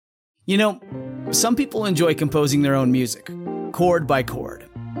You know, some people enjoy composing their own music, chord by chord,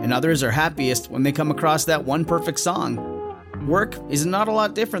 and others are happiest when they come across that one perfect song. Work is not a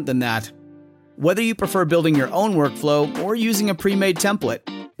lot different than that. Whether you prefer building your own workflow or using a pre-made template,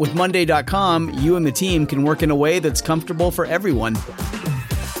 with Monday.com, you and the team can work in a way that's comfortable for everyone.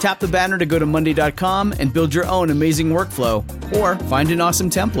 Tap the banner to go to Monday.com and build your own amazing workflow, or find an awesome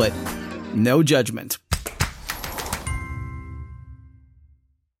template. No judgment.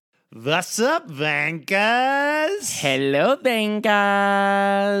 What's up, Vankas? Hello,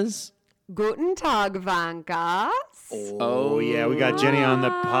 Vankas. Guten Tag, Vankas. Oh, yeah, we got Jenny on the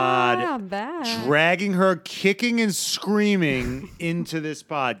pod, I'm back. dragging her kicking and screaming into this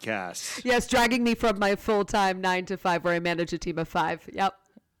podcast. Yes, dragging me from my full-time 9 to 5 where I manage a team of 5. Yep.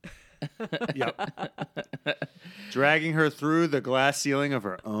 Yep. Dragging her through the glass ceiling of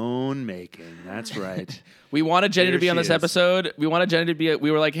her own making. That's right. We wanted Jenny Here to be on she this is. episode. We wanted Jenny to be. We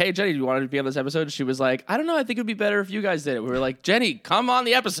were like, "Hey, Jenny, do you want to be on this episode?" She was like, "I don't know. I think it would be better if you guys did it." We were like, "Jenny, come on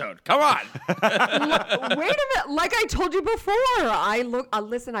the episode. Come on." Wait a minute. Like I told you before, I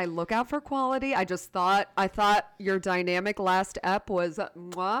look out for quality. I thought your dynamic last ep was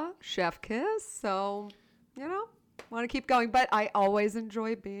chef kiss. So, want to keep going. But I always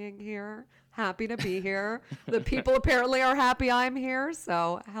enjoy being here. Happy to be here. The people apparently are happy I'm here.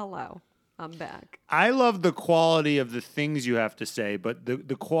 So, hello. I'm back. I love the quality of the things you have to say, but the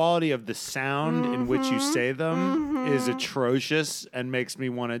quality of the sound in which you say them is atrocious and makes me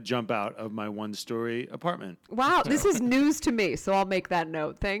want to jump out of my one-story apartment. Wow, this is news to me, so I'll make that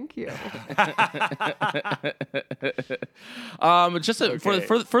note. Thank you. For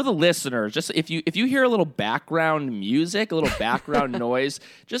the listeners, just if you hear a little background music, a little background noise,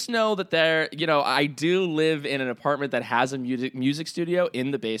 just know that I do live in an apartment that has a music studio in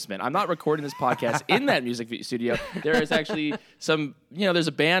the basement. I'm not recording this podcast in that music studio. There is actually there's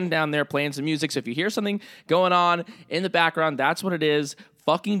a band down there playing some music. So if you hear something going on in the background, that's what it is.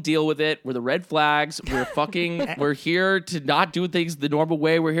 Fucking deal with it. We're the red flags. We're here to not do things the normal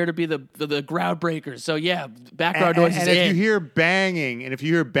way. We're here to be the groundbreakers. So yeah, background noise is and if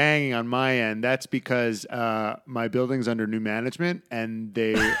you hear banging on my end, that's because my building's under new management and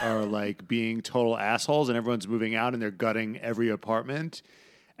they are like being total assholes and everyone's moving out and they're gutting every apartment.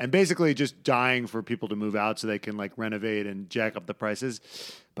 And basically just dying for people to move out so they can like renovate and jack up the prices.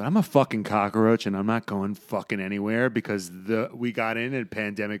 But I'm a fucking cockroach and I'm not going fucking anywhere because we got in at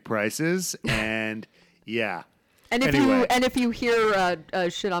pandemic prices and yeah. And Anyway. if you hear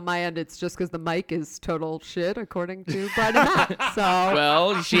shit on my end, it's just because the mic is total shit, according to Brad and Matt. So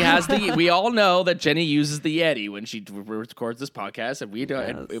well, she has we all know that Jenny uses the Yeti when she records this podcast, and we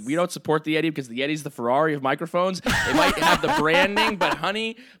don't support the Yeti because the Yeti's the Ferrari of microphones. It might have the branding, but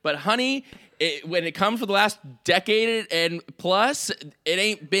honey, when it comes for the last decade and plus, it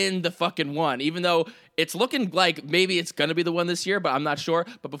ain't been the fucking one. Even though it's looking like maybe it's going to be the one this year, but I'm not sure.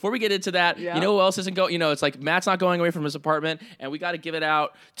 But before we get into that, you know who else isn't going? It's like Matt's not going away from his apartment, and we got to give it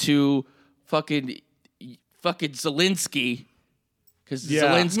out to fucking Zelensky, because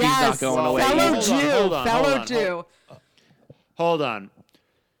Zelensky's not going away. Fellow Jew. Hold on.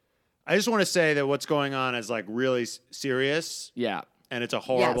 I just want to say that what's going on is like really serious. Yeah. And it's a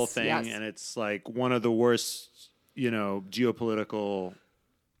horrible thing. Yes. And it's like one of the worst, geopolitical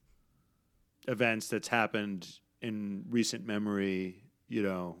events that's happened in recent memory.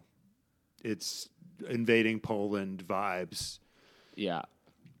 It's invading Poland vibes. Yeah.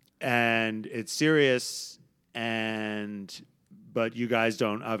 And it's serious. But you guys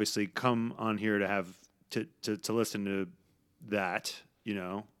don't obviously come on here to have to listen to that,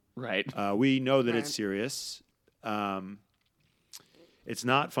 Right. We know that it's serious. It's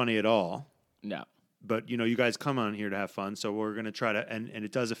not funny at all. No. But, you guys come on here to have fun, so we're going to try to... And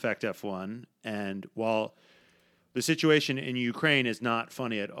it does affect F1. And while the situation in Ukraine isn't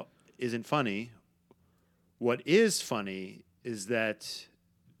funny, what is funny is that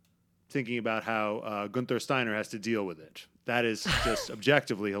thinking about how Gunther Steiner has to deal with it. That is just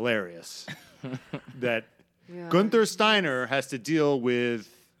objectively hilarious. That Gunther Steiner has to deal with,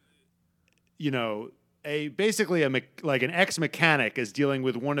 basically an ex-mechanic is dealing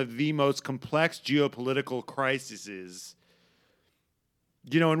with one of the most complex geopolitical crises,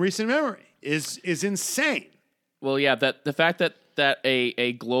 in recent memory is insane. Well, yeah, that the fact that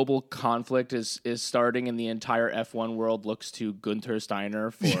a global conflict is starting in the entire F1 world looks to Gunther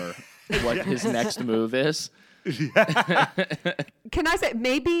Steiner for what his next move is. Can I say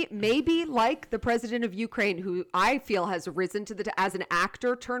maybe like the president of Ukraine, who I feel has risen to as an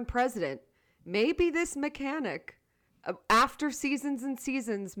actor turned president. Maybe this mechanic, after seasons and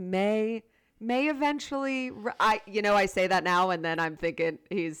seasons, may may eventually. I say that now, and then I'm thinking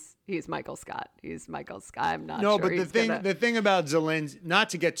he's Michael Scott. He's Michael Scott. I'm not. No, sure but the thing about Zelensky, not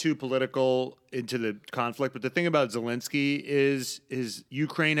to get too political into the conflict, but the thing about Zelensky is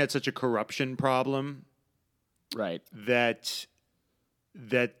Ukraine had such a corruption problem, Right. that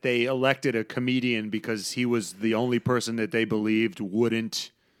they elected a comedian because he was the only person that they believed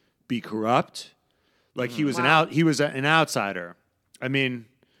wouldn't be corrupt. Like he was an outsider. I mean,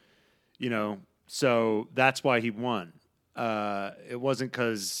 so that's why he won. It wasn't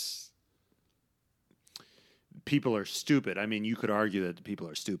because people are stupid. I mean, you could argue that the people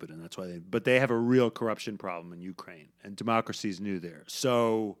are stupid, and that's why but they have a real corruption problem in Ukraine, and democracy is new there.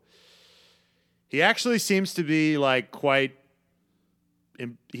 So he actually seems to be like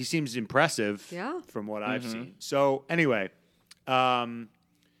he seems impressive from what I've seen. So anyway, kind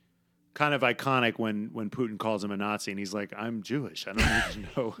of iconic when Putin calls him a Nazi and he's like, I'm Jewish. I don't even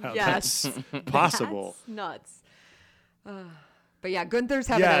know how that's possible. That's nuts. But yeah, Gunther's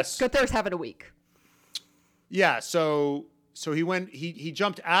having a week. Yeah, so he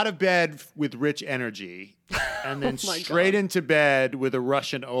jumped out of bed with rich energy and then straight into bed with a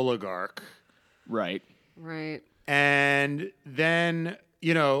Russian oligarch. Right. Right. And then,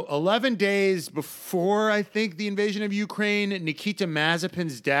 11 days before, I think, the invasion of Ukraine, Nikita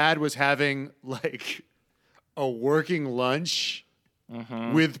Mazepin's dad was having, like, a working lunch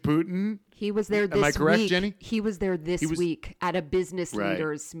with Putin. He was there this week. Am I correct, Jenny? He was there this week at a business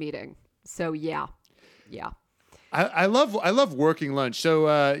leaders meeting. So, yeah. I love working lunch.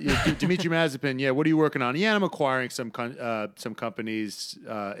 So, Dmitry Mazepin, what are you working on? Yeah, I'm acquiring some companies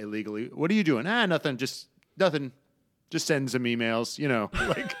illegally. What are you doing? Nothing. Just nothing. Just send some emails.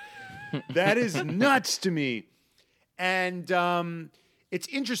 Like that is nuts to me. And it's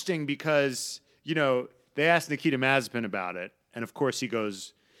interesting because they asked Nikita Mazepin about it, and of course he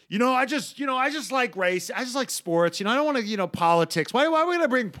goes, I just like race. I just like sports. I don't want to, politics. Why are we gonna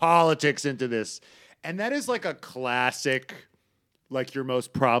bring politics into this? And that is like a classic, like your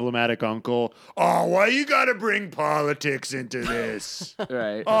most problematic uncle. Oh, why you gotta bring politics into this?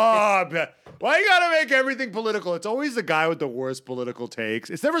 Right. Oh, why you gotta make everything political? It's always the guy with the worst political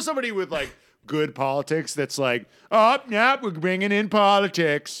takes. It's never somebody with like good politics that's like, we're bringing in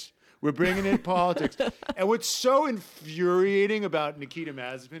politics. We're bringing in politics. And what's so infuriating about Nikita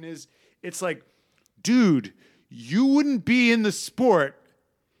Mazepin is it's like, dude, you wouldn't be in the sport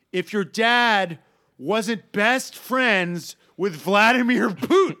if your dad wasn't best friends with Vladimir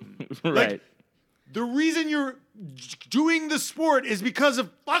Putin. Right. Like, the reason you're doing the sport is because of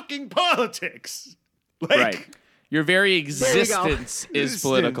fucking politics. Like, right. Your very existence is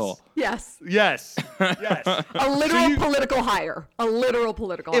political. Yes. Yes. A literal political hire. A literal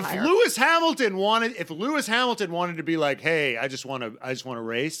political hire. If Lewis Hamilton wanted to be like, hey, I just want to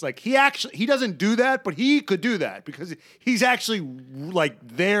race, like he doesn't do that, but he could do that because he's actually like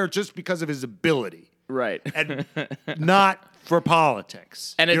there just because of his ability. Right. And not for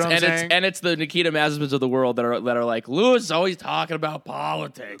politics. And it's the Nikita Mazepins of the world that are like, Lewis is always talking about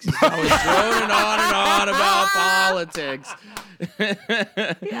politics. He's always droning on about politics.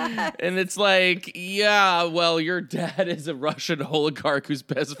 Yes. And it's like, yeah, well, your dad is a Russian oligarch who's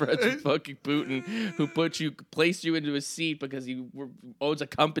best friends with fucking Putin, who placed you into a seat because he owns a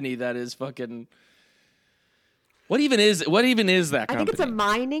company that is fucking. What even is that company? I think it's a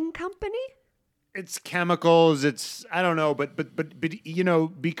mining company. It's chemicals. It's I don't know, but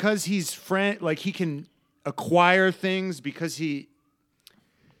because he's like he can acquire things because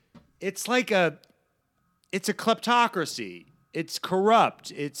it's a kleptocracy. It's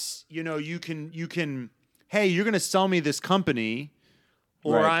corrupt. It's you can hey, you're going to sell me this company,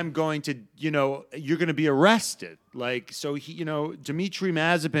 or right. I'm going to you're going to be arrested. Like so he Dmitry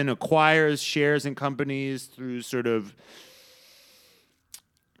Mazepin acquires shares in companies through sort of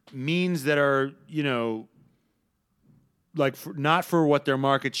means that are, like not for what their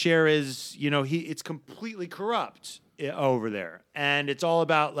market share is. It's completely corrupt over there, and it's all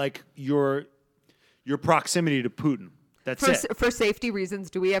about like your proximity to Putin. That's it. For safety reasons,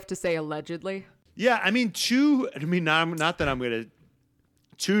 do we have to say allegedly? Yeah, not that I'm going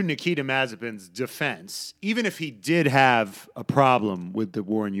to Nikita Mazepin's defense, even if he did have a problem with the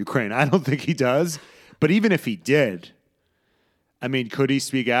war in Ukraine, I don't think he does. But even if he did. Could he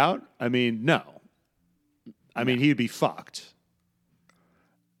speak out? No. He'd be fucked.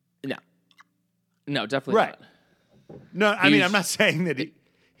 No, definitely right. not. No, I'm not saying that he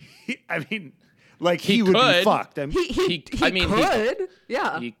would be fucked. He could.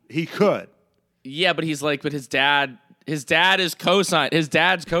 He could. Yeah, but he's like, his dad is co-signing. His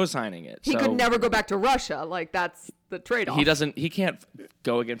dad's co-signing it. He could never go back to Russia. Like that's the trade-off. He can't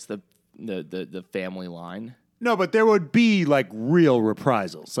go against the the family line. No, but there would be like real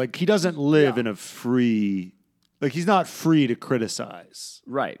reprisals. Like he doesn't live in a free, like he's not free to criticize.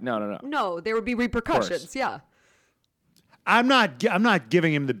 Right? No. No, there would be repercussions. Yeah. I'm not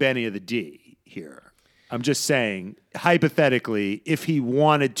giving him the Benny of the D here. I'm just saying, hypothetically, if he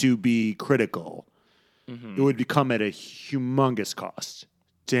wanted to be critical, it would come at a humongous cost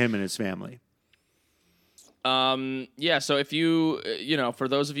to him and his family. Yeah. So if for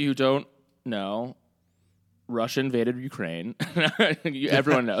those of you who don't know, Russia invaded Ukraine.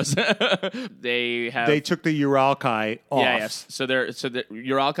 Everyone knows. They took the Uralki off. Yeah. Yes. So the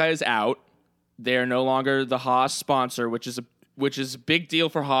Uralki is out. They are no longer the Haas sponsor, which is a big deal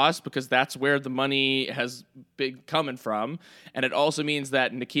for Haas because that's where the money has been coming from, and it also means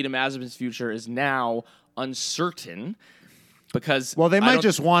that Nikita Mazepin's future is now uncertain because they might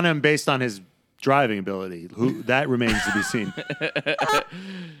just want him based on his driving ability. That remains to be seen.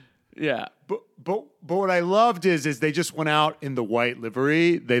 Yeah. But what I loved is they just went out in the white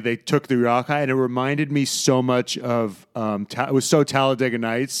livery. They took the Uralki, and it reminded me so much of it was so Talladega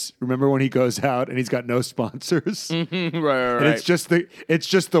Nights. Remember when he goes out and he's got no sponsors? Right. And it's just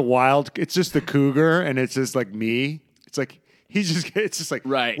the Cougar, and it's just like me. It's like it's just like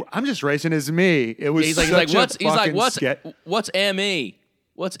right. I'm just racing as me. It was what's ME?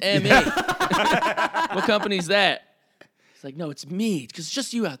 What's ME? What company's that? It's like, no, it's me, because it's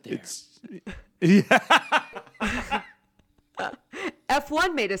just you out there.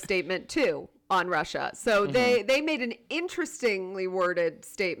 F1 made a statement, too, on Russia. So they made an interestingly worded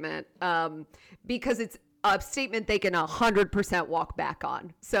statement because it's a statement they can 100% walk back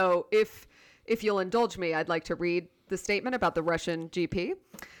on. So if you'll indulge me, I'd like to read the statement about the Russian GP.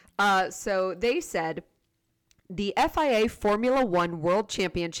 So they said, the FIA Formula One World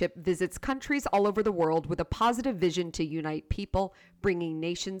Championship visits countries all over the world with a positive vision to unite people, bringing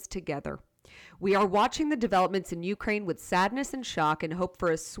nations together. We are watching the developments in Ukraine with sadness and shock and hope for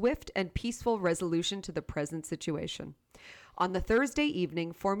a swift and peaceful resolution to the present situation. On the Thursday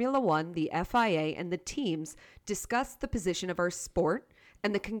evening, Formula One, the FIA, and the teams discussed the position of our sport,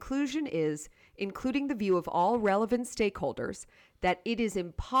 and the conclusion is, including the view of all relevant stakeholders, that it is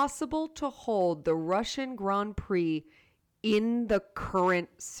impossible to hold the Russian Grand Prix in the current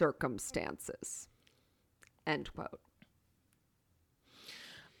circumstances. End quote.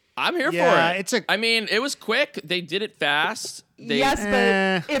 I'm here for it. It was quick. They did it fast. Yes,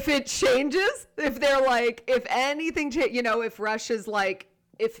 but if it changes, if they're like, if anything, if Russia's like,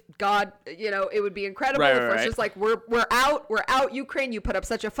 if God, it would be incredible if Russia's like, we're out, Ukraine, you put up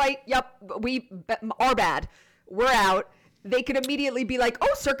such a fight. Yep, we are bad. We're out. They could immediately be like,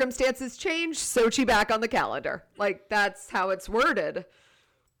 oh, circumstances change, Sochi back on the calendar. Like, that's how it's worded.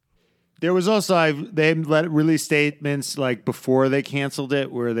 There was also, they released statements like before they canceled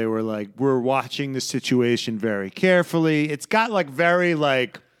it where they were like, we're watching the situation very carefully. It's got like very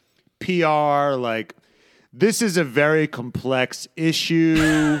like PR, like this is a very complex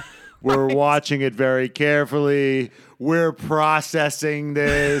issue. We're watching it very carefully. We're processing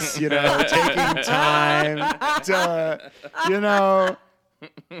this, taking time to,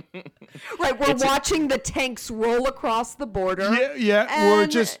 Right, we're watching the tanks roll across the border. Yeah, we're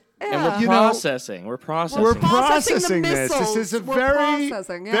just... And we're processing. We're processing. We're processing this. This is a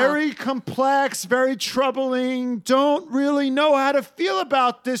very complex, very troubling. Don't really know how to feel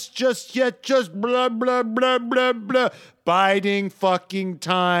about this just yet. Just blah, blah, blah, blah, blah. Biding fucking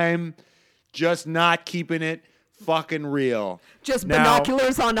time. Just not keeping it fucking real. Just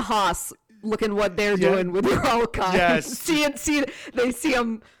binoculars on Haas, looking what they're doing with their own kind. Yes. They see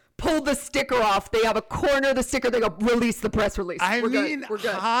them pull the sticker off. They have a corner of the sticker. They go, release the press release. We're good.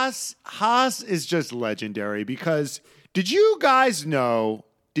 Haas is just legendary because did you guys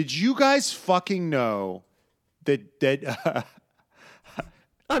fucking know that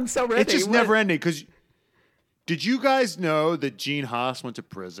I'm so ready. It's just never ending because did you guys know that Gene Haas went to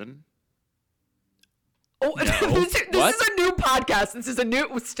prison? Oh, no. This is a new podcast. This is a new,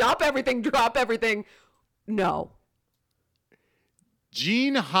 stop everything, drop everything. No.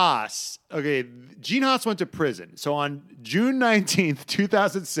 Gene Haas went to prison. So on June 19th,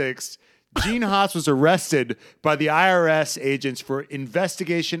 2006, Gene Haas was arrested by the IRS agents for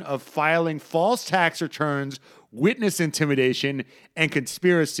investigation of filing false tax returns, witness intimidation, and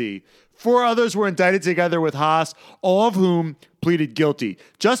conspiracy. 4 others were indicted together with Haas, all of whom pleaded guilty.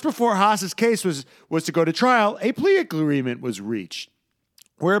 Just before Haas's case was to go to trial, a plea agreement was reached,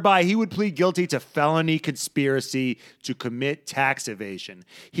 whereby he would plead guilty to felony conspiracy to commit tax evasion.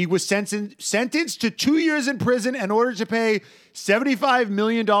 He was sentenced to 2 years in prison and ordered to pay $75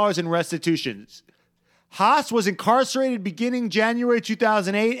 million in restitutions. Haas was incarcerated beginning January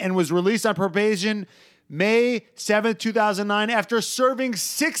 2008 and was released on probation May 7th, 2009 after serving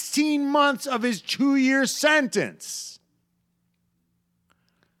 16 months of his 2-year sentence.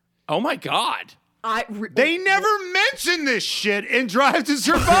 Oh my God. They never mention this shit in Drive to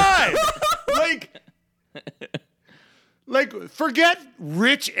Survive. Like, forget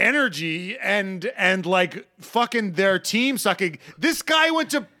rich energy and like fucking their team sucking. This guy went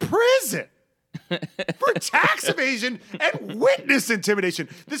to prison for tax evasion and witness intimidation.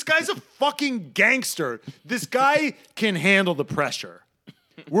 This guy's a fucking gangster. This guy can handle the pressure.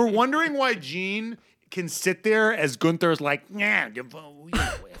 We're wondering why Gene can sit there as Gunther's like,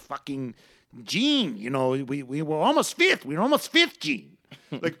 fucking Gene, we were almost fifth. We were almost fifth, Gene.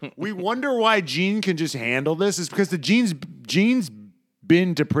 Like, we wonder why Gene can just handle this is because Gene's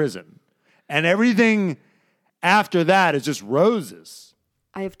been to prison. And everything after that is just roses.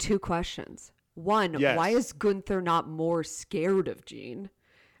 I have 2 questions. 1, yes. Why is Gunther not more scared of Gene?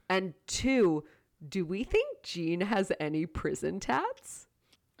 And 2, do we think Gene has any prison tats?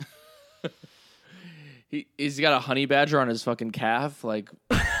 He's got a honey badger on his fucking calf, like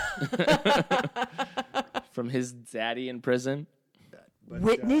from his daddy in prison.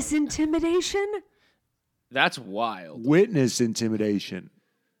 Witness intimidation? That's wild. Witness intimidation.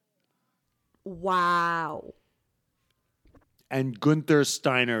 Wow. And Gunther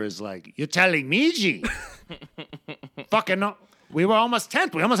Steiner is like, you're telling me, Gene? Fucking no. We were almost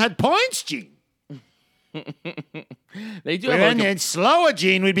 10th. We almost had points, Gene. They do We're have in slower,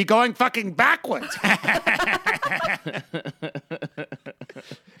 Gene. We'd be going fucking backwards.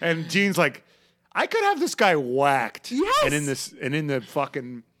 And Gene's like, I could have this guy whacked. Yes. And in the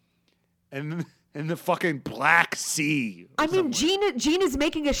fucking Black Sea. I mean, Gene is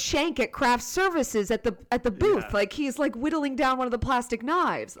making a shank at craft services at the booth. Yeah. Like he's like whittling down one of the plastic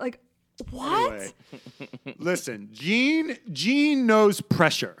knives. Like, what? Anyway, listen, Gene knows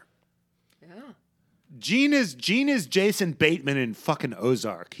pressure. Yeah. Gene is Jason Bateman in fucking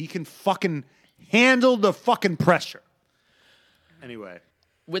Ozark. He can fucking handle the fucking pressure. Anyway.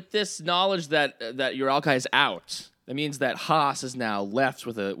 With this knowledge that Uralka is out, that means that Haas is now left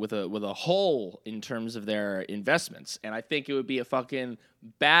with a hole in terms of their investments. And I think it would be a fucking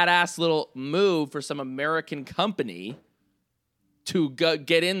badass little move for some American company to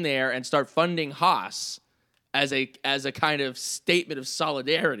get in there and start funding Haas as a kind of statement of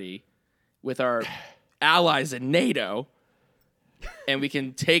solidarity with our allies in NATO. And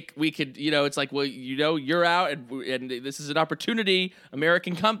it's like, well, you're out, and this is an opportunity.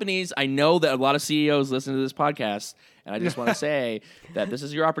 American companies, I know that a lot of CEOs listen to this podcast, and I just want to say that this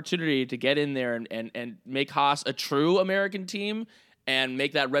is your opportunity to get in there and make Haas a true American team and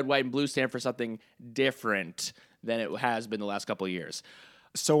make that red, white, and blue stand for something different than it has been the last couple of years.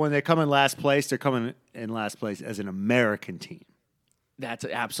 So when they come in last place, they're coming in last place as an American team. That's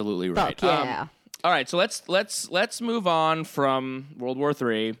absolutely right. Fuck yeah. All right, so let's move on from World War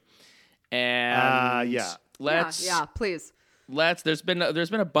III, and let's please. There's been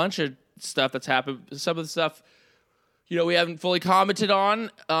a bunch of stuff that's happened. Some of the stuff, we haven't fully commented on,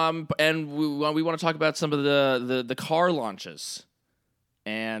 and we want to talk about some of the car launches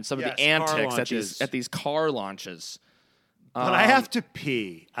and some of the antics at these car launches. But I have to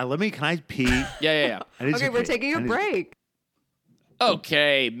pee. Can I pee? Yeah. Okay, we're taking a break.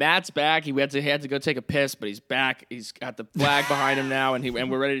 Okay, Matt's back. He had to go take a piss, but he's back. He's got the flag behind him now, and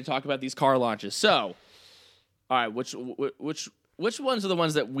we're ready to talk about these car launches. So, all right, which ones are the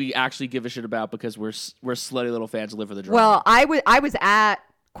ones that we actually give a shit about because we're slutty little fans who live for the drama? Well, I was at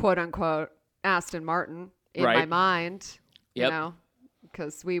quote unquote Aston Martin in my mind,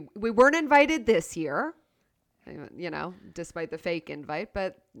 because we weren't invited this year, despite the fake invite,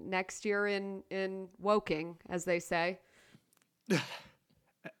 but next year in Woking, as they say.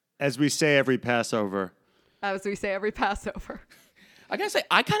 As we say every Passover. I gotta say,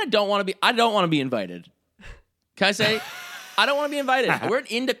 I kind of don't want to be. I don't want to be invited. Can I say? I don't want to be invited. We're an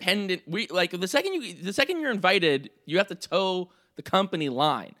independent. We like the second you're invited, you have to toe the company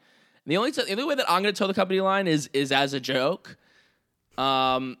line. And the only way that I'm going to toe the company line is as a joke,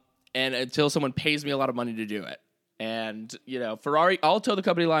 and until someone pays me a lot of money to do it. And Ferrari, I'll toe the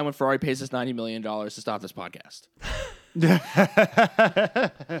company line when Ferrari pays us $90 million to stop this podcast.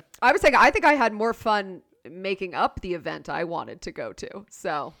 I was saying, I think I had more fun making up the event I wanted to go to.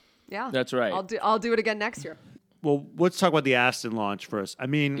 So, yeah. That's right. I'll do it again next year. Well, let's talk about the Aston launch first. I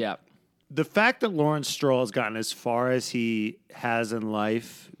mean, the fact that Lawrence Stroll has gotten as far as he has in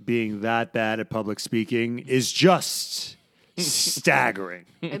life, being that bad at public speaking, is just staggering.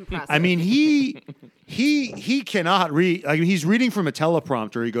 Impressive. I mean, he cannot read. Like, he's reading from a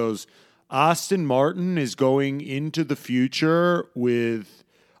teleprompter. He goes, Aston Martin is going into the future with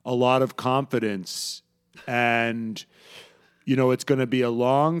a lot of confidence. And, it's going to be a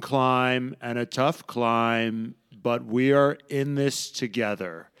long climb and a tough climb, but we are in this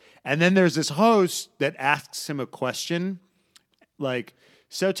together. And then there's this host that asks him a question like,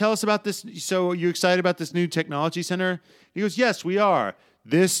 so tell us about this. So are you excited about this new technology center? He goes, yes, we are.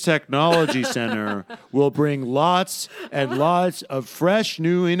 This technology center will bring lots and lots of fresh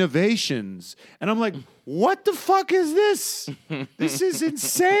new innovations. And I'm like, what the fuck is this? This is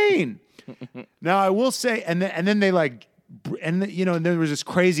insane. Now I will say, and then they like, and then there was this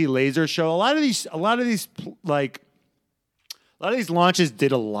crazy laser show. A lot of these launches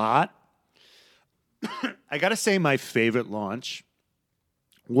did a lot. I gotta say, my favorite launch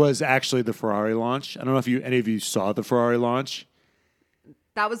was actually the Ferrari launch. I don't know if any of you saw the Ferrari launch.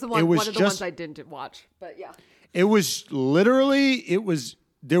 That was the one of the ones I didn't watch, but yeah. It was literally,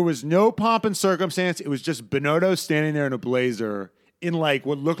 there was no pomp and circumstance. It was just Binotto standing there in a blazer in like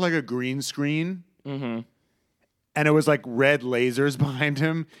what looked like a green screen. Mm-hmm. And it was like red lasers behind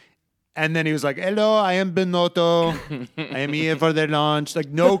him. And then he was like, hello, I am Binotto. I am here for the launch. Like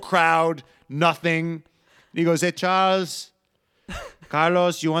no crowd, nothing. He goes, hey, Charles,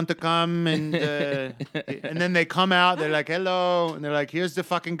 Carlos, you want to come? And then they come out. They're like, hello. And they're like, here's the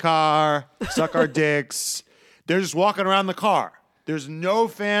fucking car. Suck our dicks. They're just walking around the car. There's no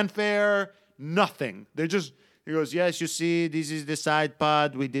fanfare, nothing. He goes, yes, you see, this is the side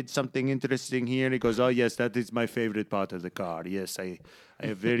pod. We did something interesting here. And he goes, oh, yes, that is my favorite part of the car. Yes, I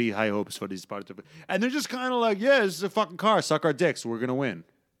have very high hopes for this part of it. And they're just kind of like, yeah, this is a fucking car. Suck our dicks. We're going to win.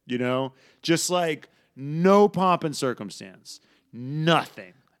 Just like no pomp and circumstance.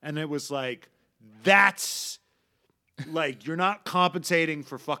 Nothing. And it was like, that's like, you're not compensating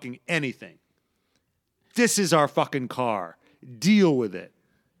for fucking anything. This is our fucking car. Deal with it.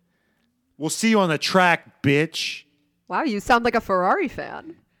 We'll see you on the track, bitch. Wow, you sound like a Ferrari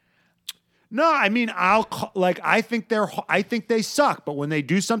fan. No, I mean, I think they suck, but when they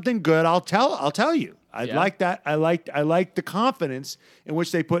do something good, I'll tell you. I like that. I like the confidence in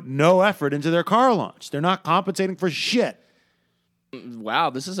which they put no effort into their car launch. They're not compensating for shit.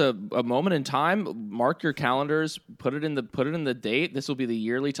 Wow, this is a moment in time. Mark your calendars. Put it in the date. This will be the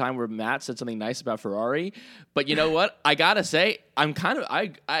yearly time where Matt said something nice about Ferrari. But you know what? I gotta say, I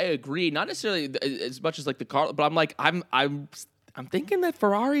agree. Not necessarily as much as like the car, but I'm thinking that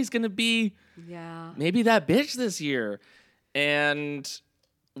Ferrari's gonna be maybe that bitch this year, and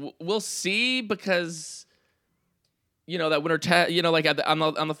we'll see because. That winter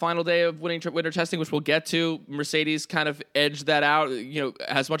on the final day of winter testing, which we'll get to, Mercedes kind of edged that out.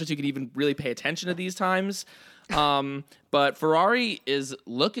 As much as you can even really pay attention to these times, but Ferrari is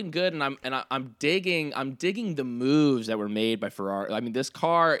looking good, and I'm digging the moves that were made by Ferrari. I mean, this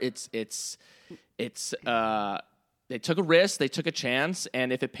car, they took a risk, they took a chance,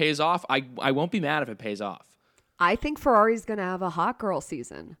 and if it pays off, I won't be mad if it pays off. I think Ferrari's going to have a hot girl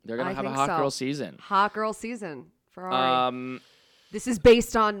season. They're going to have a hot girl season. Hot girl season. Ferrari. This is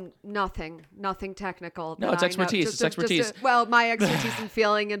based on nothing technical. No, it's expertise. It's expertise. My expertise and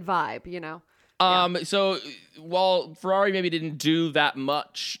feeling and vibe, Yeah. So while Ferrari maybe didn't do that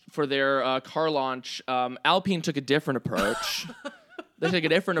much for their car launch, Alpine took a different approach. They took a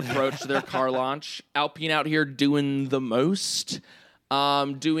different approach to their car launch. Alpine out here doing the most.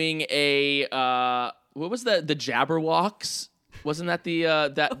 Doing a what was the Jabberwocks? Wasn't that the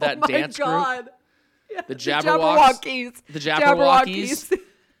that dance group? Yeah, the Jabberwockies. The Jabberwockies.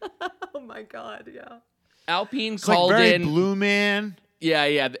 Oh my God, yeah. Alpine it's called like very in Blue Man.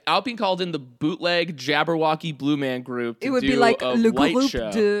 Yeah. Alpine called in the bootleg Jabberwocky Blue Man group to it would do be like a Le light Groupe show.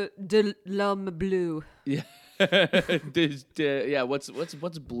 de l'Homme Bleu. Yeah. Yeah, what's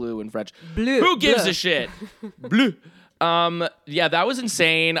blue in French? Bleu. Who gives bleu. a shit? Bleu. Yeah, that was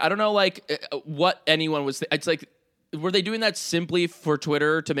insane. I don't know what anyone was it's like were they doing that simply for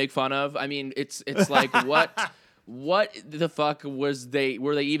Twitter to make fun of? I mean, it's like what the fuck were they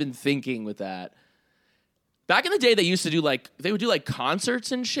even thinking with that? Back in the day, they used to do they would do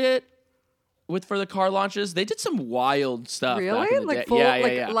concerts and shit for the car launches. They did some wild stuff. Really? Back in the day. Full,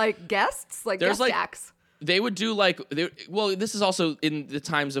 yeah. Like guests, There's guest acts. They would do this is also in the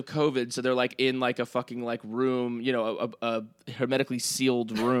times of COVID, so they're in a fucking room, a hermetically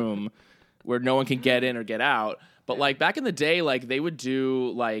sealed room where no one can get in or get out. But back in the day, they would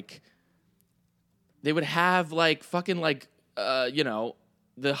do they would have the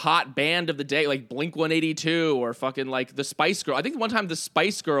hot band of the day, like Blink 182 or fucking the Spice Girls. I think one time the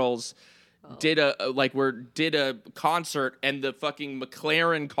Spice Girls did a concert and the fucking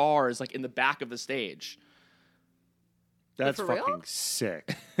McLaren car is in the back of the stage. That's For real? fucking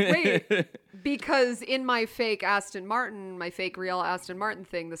sick. Wait, because in my fake real Aston Martin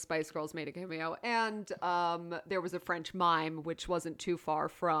thing, the Spice Girls made a cameo, and there was a French mime, which wasn't too far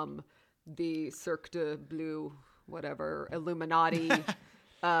from the Cirque du Bleu, whatever, Illuminati.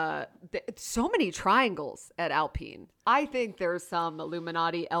 So many triangles at Alpine. I think there's some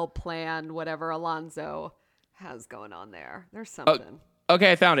Illuminati, El Plan, whatever Alonso has going on there. There's something.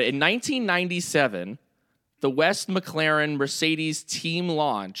 Okay, I found it. In 1997, the West McLaren Mercedes team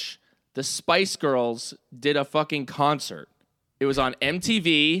launch, the Spice Girls did a fucking concert. It was on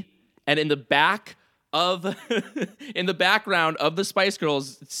MTV, and in the back of in the background of the Spice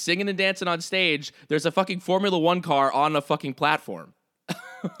Girls singing and dancing on stage, there's a fucking Formula One car on a fucking platform.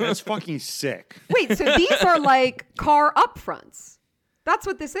 That's fucking sick. Wait, so these are like car upfronts. That's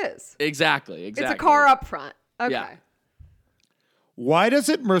what this is. Exactly. It's a car upfront. Okay. Yeah. Why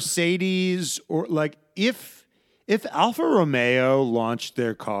doesn't Mercedes or like if Alfa Romeo launched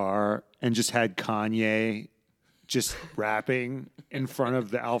their car and just had Kanye just rapping in front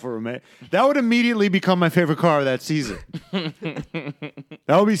of the Alfa Romeo, that would immediately become my favorite car of that season. That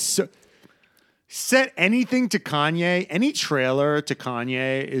would be so. Set anything to Kanye, any trailer to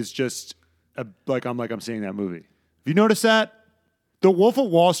Kanye is just I'm seeing that movie. Have you noticed that? The Wolf of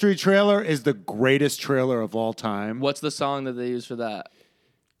Wall Street trailer is the greatest trailer of all time. What's the song that they use for that?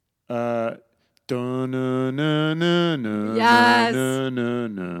 Yes.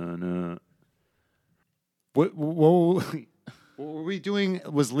 What were we doing?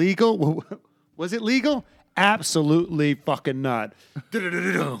 Was legal? Was it legal? Absolutely fucking not.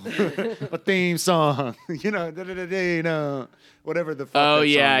 A theme song, whatever the fuck. Oh that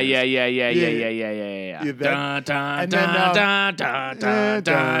yeah, song is. yeah. And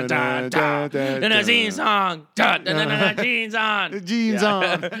then Jeans on, jeans on, jeans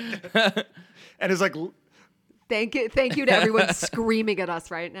on, and it's like. Thank you to everyone screaming at us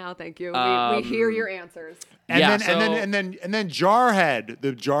right now. Thank you. We hear your answers. And then Jarhead,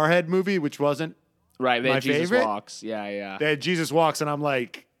 the Jarhead movie, which wasn't right. They my had Jesus favorite. Walks. Yeah. They had Jesus Walks, and I'm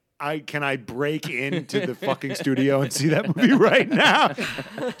like, can I break into the fucking studio and see that movie right now?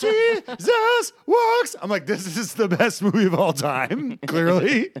 Jesus Walks. I'm like, this is the best movie of all time.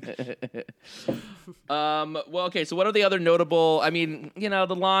 Clearly. Well, okay. So, what are the other notable? I mean,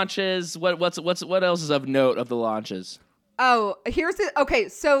 the launches. What else is of note of the launches? Oh, okay.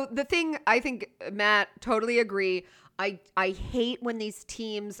 So the thing, I think, Matt, totally agree. I hate when these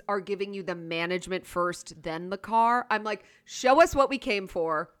teams are giving you the management first, then the car. I'm like, show us what we came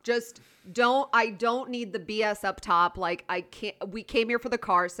for. I don't need the BS up top. Like, we came here for the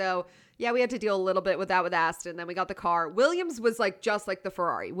car. So yeah, we had to deal a little bit with that with Aston. Then we got the car. Williams was like, just like the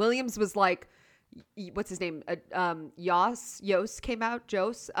Ferrari. Williams was like, what's his name? Jos came out.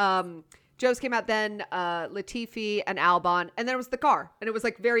 Joe's came out, then Latifi and Albon, and then it was the car, and it was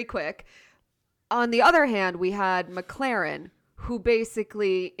like very quick. On the other hand, we had McLaren, who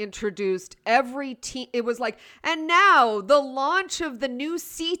basically introduced every team. It was like, and now the launch of the new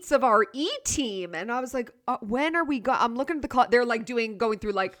seats of our E-team. And I was like, when are we I'm looking at the clock. They're like going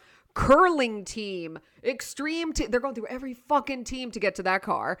through like curling team, extreme team. They're going through every fucking team to get to that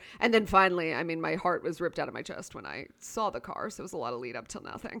car. And then finally, I mean, my heart was ripped out of my chest when I saw the car. So it was a lot of lead up till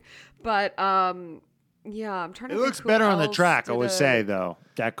nothing. But yeah, I'm trying to think. It looks better on the track, I would say, though,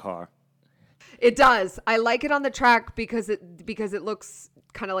 that car. It does. I like it on the track because it looks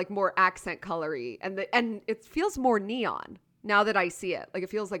kind of like more accent colory and it feels more neon now that I see it. Like it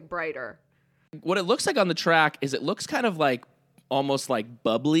feels like brighter. What it looks like on the track is it looks kind of like almost like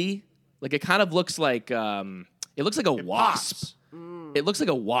bubbly. Like it kind of looks like it looks like a wasp. It looks like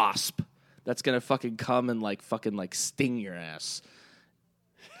a wasp that's gonna fucking come and like fucking like sting your ass.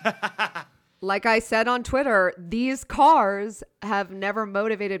 Like I said on Twitter, these cars have never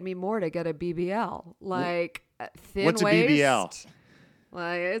motivated me more to get a BBL. Like thin What's waist. a BBL?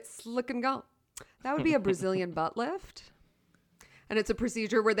 Like it's looking go. That would be a Brazilian butt lift. And it's a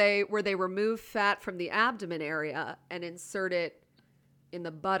procedure where they remove fat from the abdomen area and insert it in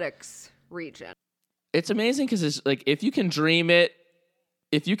the buttocks region. It's amazing because it's like if you can dream it,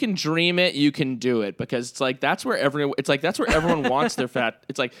 you can do it, because it's like that's where everyone wants their fat.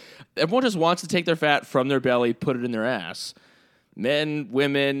 It's like everyone just wants to take their fat from their belly, put it in their ass. Men,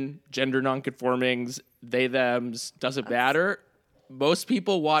 women, gender nonconformings, they, thems, doesn't matter. Most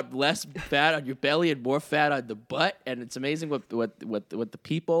people want less fat on your belly and more fat on the butt, and it's amazing what the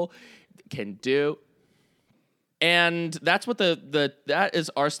people can do. And that's what that is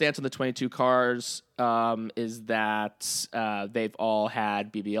our stance on the 22 cars. Is that they've all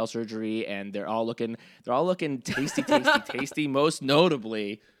had BBL surgery and they're all looking tasty. Most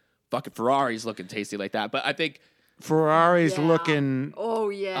notably, fucking Ferrari's looking tasty like that. But I think Ferrari's Yeah. looking. Oh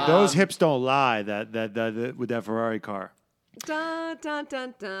yeah. Those hips don't lie. That with that Ferrari car. Dun, dun,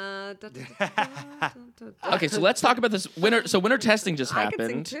 dun, dun, dun, dun, dun, dun, dun, dun. Okay, so let's talk about this winter. So winter testing just I can sing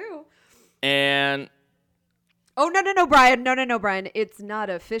happened, too. and Oh no, Brian. No, Brian. It's not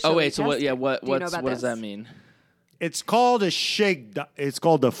official. oh wait, so what? Yeah, what what does that mean? It's called a shakedown. It's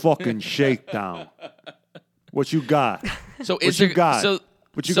called the fucking shakedown. What you got? So What is you there, got? So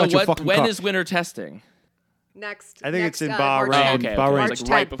What you so got your what? fucking When car? is winter testing? Next. I think it's in March Bahrain. Oh, 10th. okay, Bahrain. okay. March It's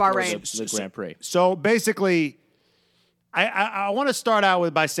like right 10th, before Bahrain. the Grand Prix. So basically, I want to start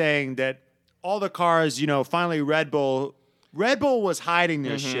out by saying that all the cars, finally Red Bull was hiding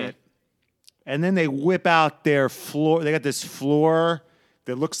their shit, and then they whip out their floor. They got this floor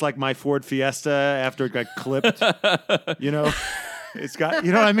that looks like my Ford Fiesta after it got clipped. It's got,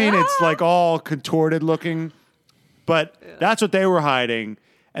 you know what I mean? It's like all contorted looking, but that's what they were hiding,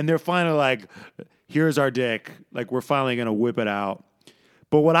 and they're finally like, "Here's our dick. Like we're finally gonna whip it out."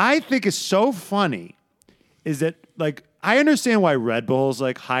 But what I think is so funny is that, like, I understand why Red Bull's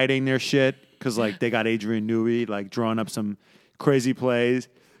like hiding their shit because like they got Adrian Newey like drawing up some crazy plays,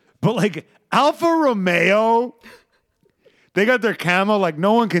 but like Alfa Romeo, they got their camo like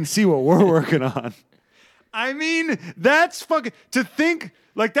no one can see what we're working on. I mean, that's fucking to think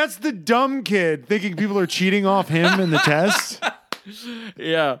like that's the dumb kid thinking people are cheating off him in the test.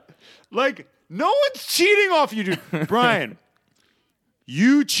 Yeah. Like no one's cheating off you, dude. Brian,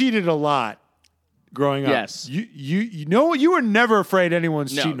 you cheated a lot. Growing up, Yes. You know you were never afraid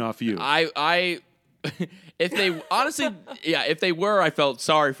anyone's No, cheating off you. I if they honestly, yeah, if they were, I felt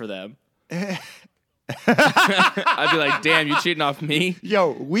sorry for them. I'd be like, damn, you cheating off me?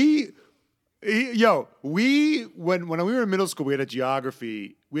 when we were in middle school, we had a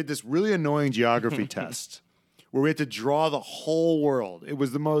geography. We had this really annoying geography test where we had to draw the whole world. It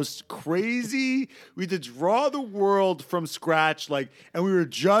was the most crazy. We had to draw the world from scratch, and we were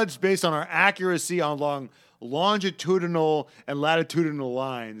judged based on our accuracy along longitudinal and latitudinal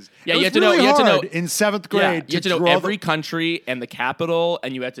lines. Yeah, It you was have to know. really You have to know hard in seventh grade. you have to know draw every country and the capital,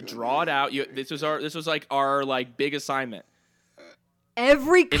 and you had to draw it out. This was like our big assignment.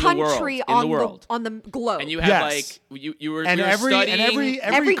 Every the world, country in the on world. on the globe. And you had Yes. you were and you were studying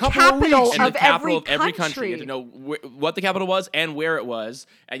Every couple capital of weeks, and the of capital every of every country. You country. had to know what the capital was and where it was,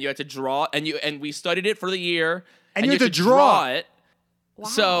 and you had to draw. And we studied it for the year, And you you had had to draw it. Wow.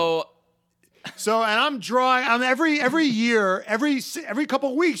 So and I'm drawing. I'm every year, every couple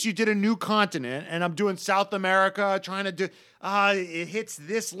of weeks, you did a new continent, and I'm doing South America, trying to do. It hits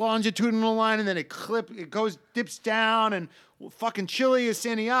this longitudinal line, and then it dips down, and fucking Chile is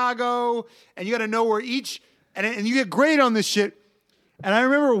Santiago, and you got to know where each, and you get great on this shit. And I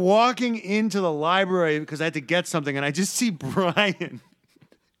remember walking into the library because I had to get something, and I just see Brian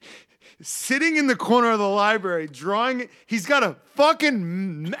sitting in the corner of the library drawing. He's got a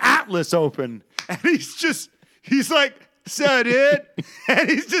fucking atlas open, and he's like, "Said it," and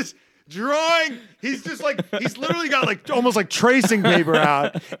he's just drawing. He's literally got almost like tracing paper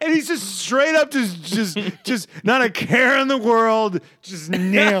out, and he's just straight up just not a care in the world, just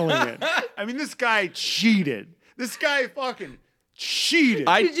nailing it. I mean, this guy cheated. This guy fucking cheated.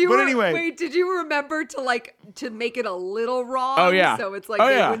 Did you but anyway, wait? Did you remember to make it a little wrong? oh yeah, So it's like oh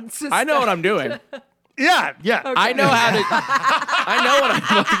they yeah, wouldn't suspect. I know what I'm doing. yeah. I know how to. I know what I'm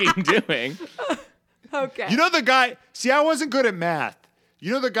fucking doing. Okay. You know the guy. See, I wasn't good at math.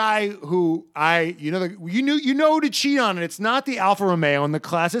 You know the guy who you know who to cheat on, and it's not the Alfa Romeo in the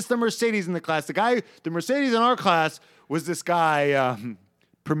class. It's the Mercedes in the class. The Mercedes in our class was this guy.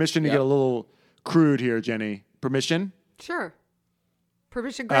 Permission to get a little crude here, Jenny. Permission? Sure.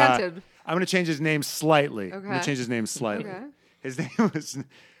 Permission granted. I'm going to change his name slightly. I'm going Okay. to change his name slightly. Okay. His name was.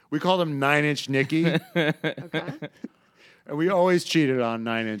 We called him 9-Inch Nicky, Okay. and we always cheated on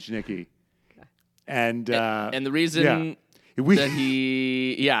 9-Inch Nicky. And And the reason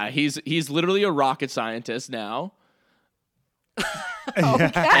that he's literally a rocket scientist now.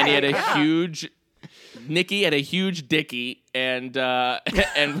 And he had a huge Nicky had a huge dicky, and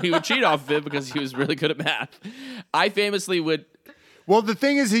we would cheat off of it because he was really good at math. I famously would. Well, the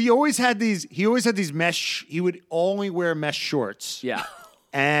thing is, he always had these mesh. He would only wear mesh shorts. Yeah.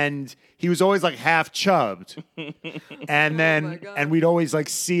 And he was always like half chubbed. And then, God. and we'd always like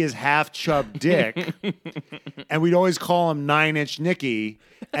see his half chubbed dick. And we'd always call him 9-Inch Nicky.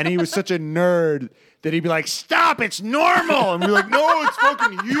 And he was such a nerd that he'd be like, "Stop, it's normal." And we're like, "No, it's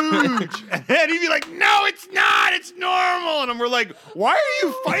fucking huge." And then he'd be like, "No, it's not, it's normal." And we're like, "Why are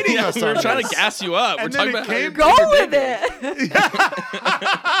you fighting us We were on trying this?" to gas you up. And We're then talking it about how came- you're Go with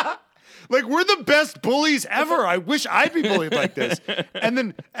it. Like, we're the best bullies ever. I wish I'd be bullied like this. And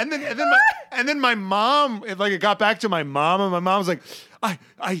then my mom, like, it got back to my mom, and my mom was like,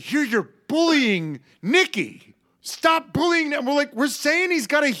 I hear you're bullying Nikki. Stop bullying him. We're like, we're saying he's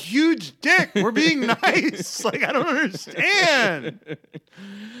got a huge dick. We're being nice. Like, I don't understand.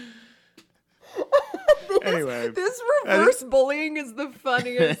 Anyway, this reverse bullying is the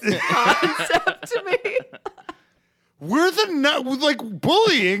funniest concept to me. We're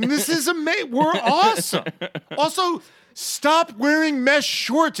bullying. This is amazing. We're awesome. Also, stop wearing mesh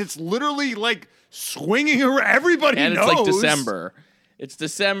shorts. It's literally like swinging around. Everybody and knows. It's like December. It's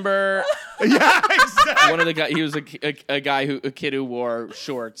December. Yeah, exactly. One of the guys, he was a kid who wore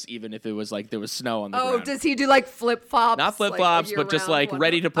shorts even if it was like there was snow on the ground. Oh, does he do like flip flops? Not flip flops, but just like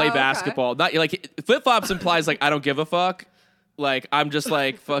ready to play basketball. Not like flip flops implies like I don't give a fuck. Like, I'm just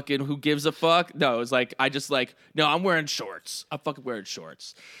like, fucking, who gives a fuck? No, it's like, no, I'm wearing shorts. I'm fucking wearing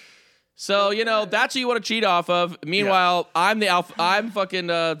shorts. So, that's what you want to cheat off of. Meanwhile, I'm the Alpha, I'm fucking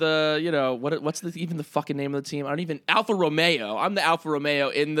what's even the fucking name of the team? Alfa Romeo. I'm the Alfa Romeo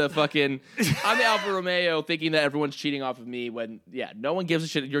I'm the Alfa Romeo thinking that everyone's cheating off of me when, no one gives a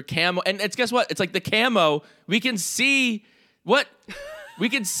shit. Your camo, and guess what? It's like the camo, we can see what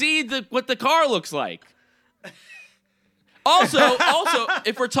the car looks like. Also,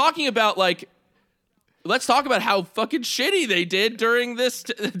 if we're talking about like, let's talk about how fucking shitty they did during this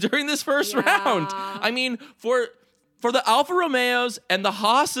first round. I mean, for the Alfa Romeos and the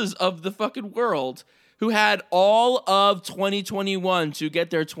Haas's of the fucking world who had all of 2021 to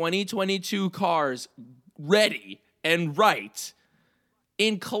get their 2022 cars ready and right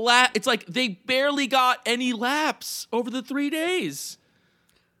it's like they barely got any laps over the 3 days.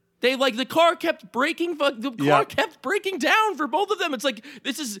 The car kept breaking. The car kept breaking down for both of them. It's like,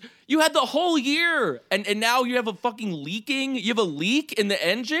 you had the whole year, and now you have a fucking leaking. You have a leak in the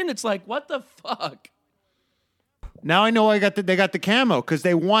engine. It's like, what the fuck? Now I know they got the camo because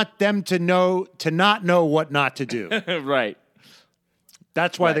they want them to not know what not to do. Right.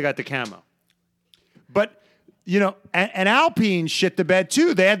 That's why they got the camo. But and Alpine shit the bed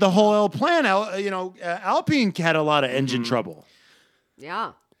too. They had the whole L plan. Alpine had a lot of engine trouble.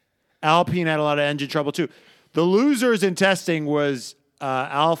 Yeah. Alpine had a lot of engine trouble too. The losers in testing was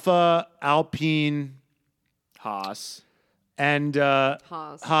Alpha, Alpine, Haas, and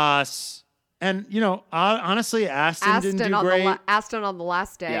Haas. And honestly, Aston didn't do great. Aston on the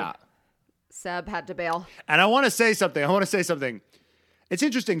last day. Yeah. Seb had to bail. And I want to say something. It's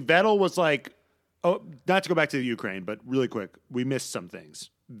interesting. Vettel was like, not to go back to the Ukraine, but really quick, we missed some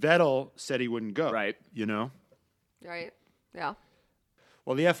things. Vettel said he wouldn't go. Right. Right. Yeah.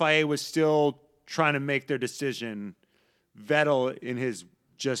 Well, the FIA was still trying to make their decision. Vettel, in his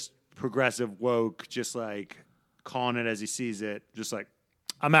just progressive woke, just like calling it as he sees it, just like,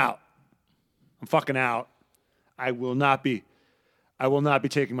 I'm out. I'm fucking out. I will not be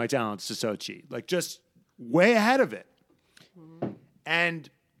taking my talents to Sochi. Like, just way ahead of it. Mm-hmm. And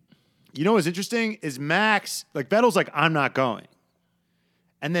what's interesting is Max, like Vettel's like, I'm not going.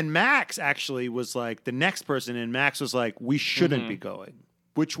 And then Max actually was like the next person, and Max was like, we shouldn't be going.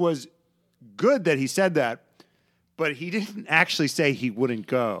 Which was good that he said that, but he didn't actually say he wouldn't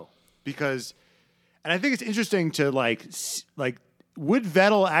go and I think it's interesting to like, would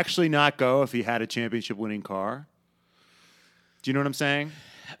Vettel actually not go if he had a championship winning car? Do you know what I'm saying?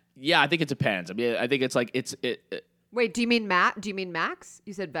 Yeah, I think it depends. I mean, I think it's like Wait, do you mean Matt? Do you mean Max?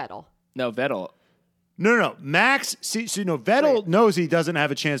 You said Vettel. No, Vettel. No. Max, Vettel knows he doesn't have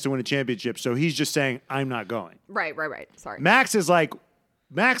a chance to win a championship, so he's just saying, I'm not going. Right. Sorry. Max is like,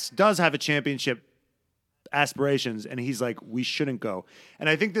 Max does have a championship aspirations, and he's like, we shouldn't go. And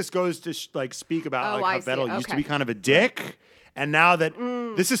I think this goes to speak about how Vettel used to be kind of a dick, and now that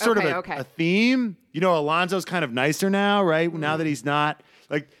this is sort of a theme. Alonso's kind of nicer now, right? Now that he's not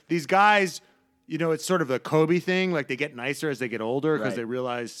like these guys. It's sort of a Kobe thing. Like they get nicer as they get older because they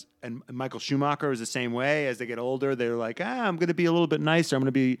realize. And Michael Schumacher is the same way. As they get older, they're like, I'm going to be a little bit nicer. I'm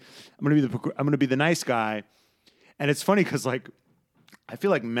going to be the nice guy. And it's funny because like. I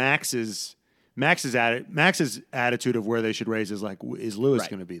feel like Max's attitude of where they should race is like, is Lewis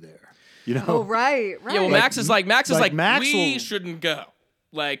going to be there? Oh, right. Yeah, well, Max is like we shouldn't go.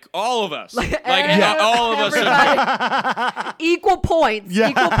 Like all of us. All of us should go. Equal points. Yeah.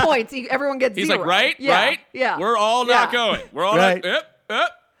 Equal points. Everyone gets He's 0. like, right? Yeah. We're all not going. We're all right.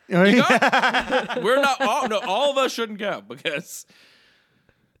 not. You go? We're not. All of us shouldn't go because.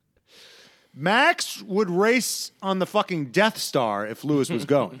 Max would race on the fucking Death Star if Lewis was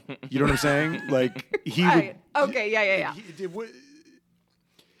going. You know what I'm saying? Like he would. Okay, yeah.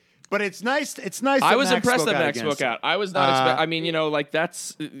 But it's nice. It's nice. I that was Max impressed spoke that out Max against spoke it. out. I was not. I mean,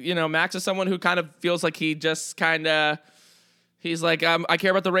 that's Max is someone who kind of feels like he just kind of. He's like, I care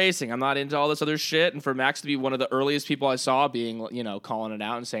about the racing. I'm not into all this other shit. And for Max to be one of the earliest people I saw being, calling it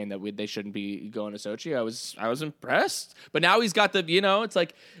out and saying that they shouldn't be going to Sochi, I was impressed. But now he's got the, it's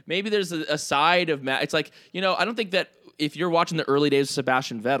like maybe there's a side of Max. It's like, I don't think that if you're watching the early days of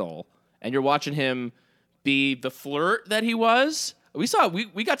Sebastian Vettel and you're watching him be the flirt that he was, we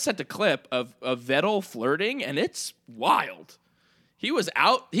got sent a clip of Vettel flirting, and it's wild. He was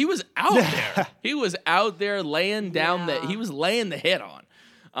out there. He was out there laying down he was laying the hit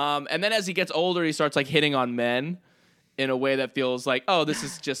on. And then as he gets older, he starts like hitting on men in a way that feels like, oh, this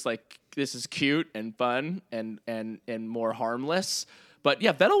is just like, this is cute and fun and more harmless. But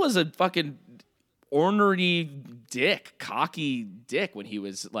yeah, Vettel was a fucking ornery dick, cocky dick when he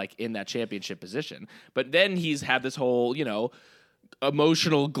was like in that championship position. But then he's had this whole,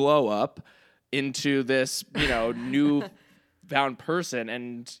 emotional glow up into this, new found person,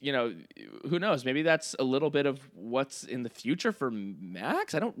 and who knows, maybe that's a little bit of what's in the future for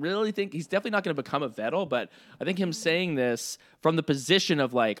Max. I don't really think he's definitely not going to become a Vettel, but I think him saying this from the position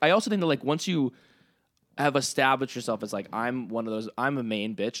of like, I also think that like once you have established yourself as like, I'm a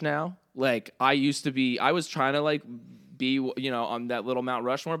main bitch now. Like I was trying to like be on that little Mount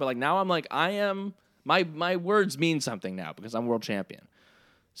Rushmore, but like now I'm like, I am my words mean something now because I'm world champion.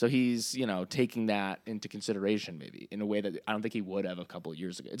 So he's, taking that into consideration maybe in a way that I don't think he would have a couple of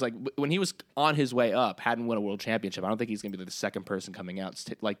years ago. It's like when he was on his way up, hadn't won a world championship, I don't think he's going to be the second person coming out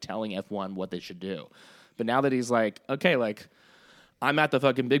like telling F1 what they should do. But now that he's like, okay, like I'm at the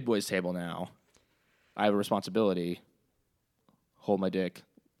fucking big boys table now. I have a responsibility. Hold my dick.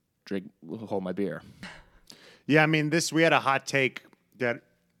 Hold my beer. Yeah, I mean, we had a hot take that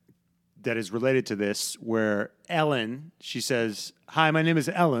is related to this, where Ellen, she says, "Hi, my name is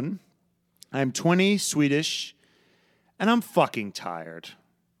Ellen. I'm 20, Swedish, and I'm fucking tired.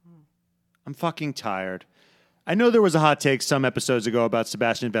 I'm fucking tired. I know there was a hot take some episodes ago about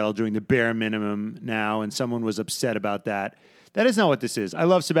Sebastian Vettel doing the bare minimum now, and someone was upset about that. That is not what this is. I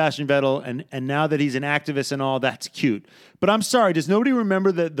love Sebastian Vettel, and now that he's an activist and all, that's cute. But I'm sorry, does nobody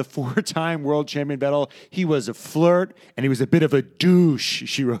remember the four-time world champion Vettel? He was a flirt, and he was a bit of a douche,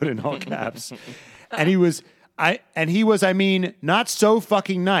 she wrote in all caps. And he was, I mean, not so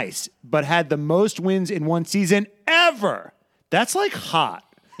fucking nice, but had the most wins in one season ever. That's like hot.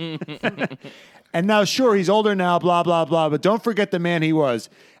 And now, sure, he's older now, blah, blah, blah, but don't forget the man he was.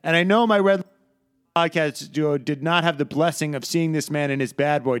 And I know my red podcast duo did not have the blessing of seeing this man in his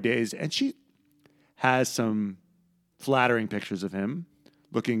bad boy days, and she has some flattering pictures of him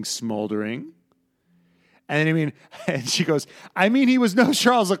looking smoldering. And she goes, I mean, he was no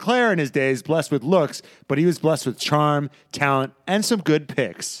Charles Leclerc in his days, blessed with looks, but he was blessed with charm, talent, and some good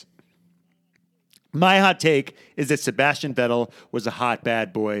picks. My hot take is that Sebastian Vettel was a hot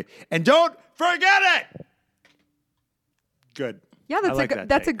bad boy, and don't forget it. Good. Yeah,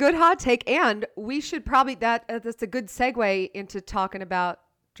 that's a good hot take, and we should probably that's a good segue into talking about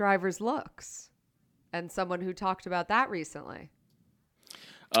drivers' looks, and someone who talked about that recently.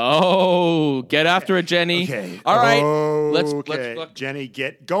 Oh, get after it, Jenny. Okay. All right. Let's look. Jenny,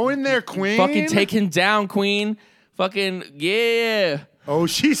 go in there, Queen. Fucking take him down, Queen. Fucking yeah. Oh,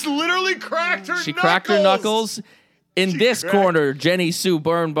 she's literally cracked her knuckles. She cracked her knuckles. In this corner, Jenny Sue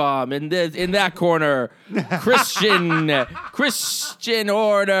Birnbaum. In that corner, Christian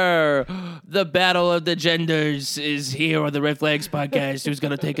Order. The battle of the genders is here on the Red Flags podcast. Who's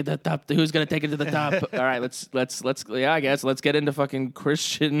gonna take it to the top? Who's gonna take it to the top? All right, let's I guess let's get into fucking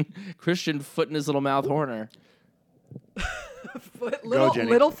Christian foot in his little mouth Horner.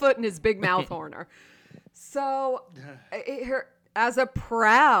 Little foot in his big mouth Horner. So, as a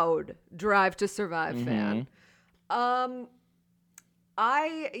proud Drive to Survive fan. I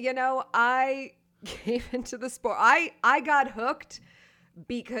came into the sport. I got hooked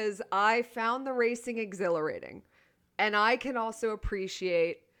because I found the racing exhilarating. And I can also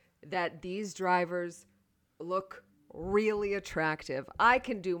appreciate that these drivers look really attractive. I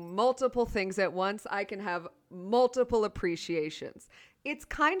can do multiple things at once. I can have multiple appreciations. It's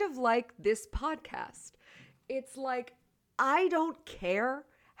kind of like this podcast. It's like, I don't care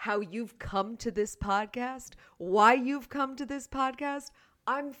how you've come to this podcast, why you've come to this podcast.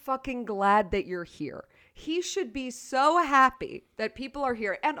 I'm fucking glad that you're here. He should be so happy that people are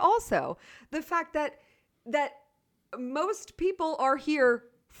here. And also the fact that most people are here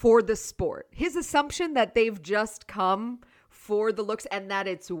for the sport. His assumption that they've just come for the looks and that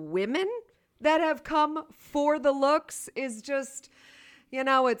it's women that have come for the looks is just,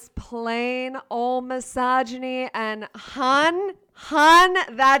 it's plain old misogyny. And Hun,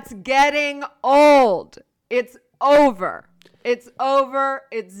 that's getting old. It's over. It's over.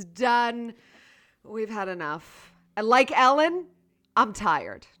 It's done. We've had enough. And like Ellen, I'm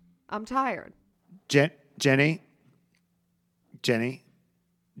tired. Jenny, I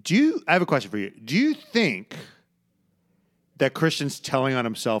have a question for you. Do you think that Christian's telling on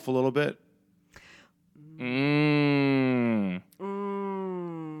himself a little bit?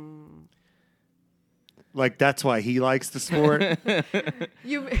 Like that's why he likes the sport?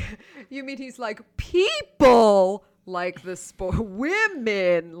 You mean he's like, people like the sport,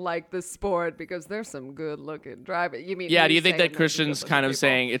 women like the sport because there's some good looking drivers. You mean? Yeah. Do you think that Christian's kind of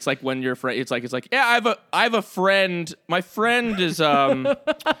saying it's like when your friend? It's like yeah. I have a friend. My friend is my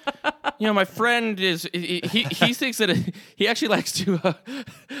friend is he thinks that he actually likes to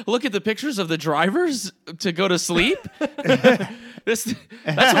look at the pictures of the drivers to go to sleep. That's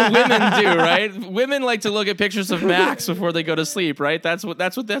what women do, right? Women like to look at pictures of Max before they go to sleep, right? That's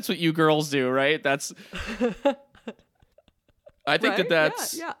what you girls do, right? That's. I think right?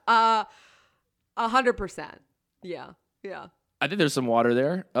 that's 100%. Yeah. I think there's some water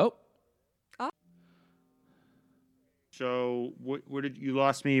there. Oh. So what did you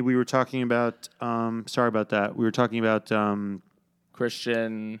lost me? We were talking about. Sorry about that. We were talking about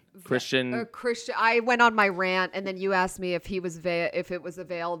Christian. I went on my rant, and then you asked me if if it was a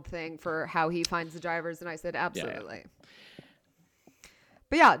veiled thing for how he finds the drivers, and I said absolutely. Yeah.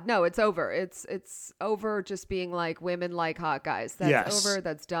 But yeah, no, it's over. It's over. Just being like women like hot guys. That's over.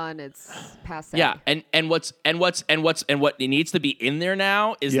 That's done. It's passé. Yeah, and what needs to be in there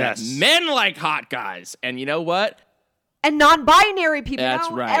now is that men like hot guys, and you know what? And non-binary people. That's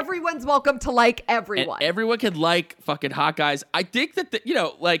right. Everyone's welcome to like everyone. And everyone can like fucking hot guys. I think that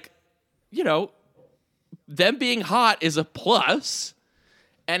them being hot is a plus,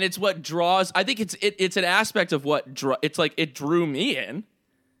 and it's what draws. I think it's an aspect of what it's like. It drew me in.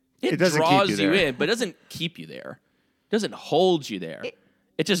 It draws you in, but it doesn't keep you there. It doesn't hold you there.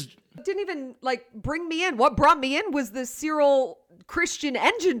 It just didn't even bring me in. What brought me in was the Cyril Christian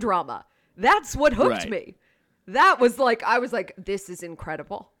engine drama. That's what hooked me. That was I was like, this is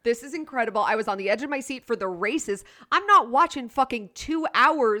incredible. This is incredible. I was on the edge of my seat for the races. I'm not watching fucking 2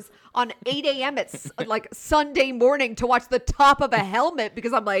 hours on 8 a.m. at Sunday morning to watch the top of a helmet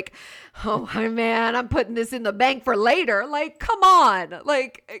because I'm like, oh man, I'm putting this in the bank for later. Like, come on.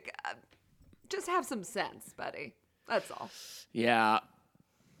 Just have some sense, buddy. That's all. Yeah.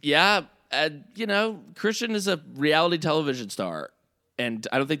 Yeah. Christian is a reality television star, and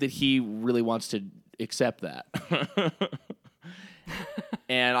I don't think that he really wants to accept that.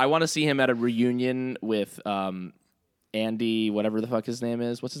 And I want to see him at a reunion with Andy, whatever the fuck his name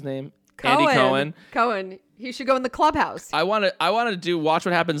is. What's his name? Andy Cohen. He should go in the clubhouse. I want to watch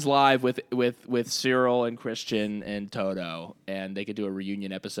what happens live with Cyril and Christian and Toto, and they could do a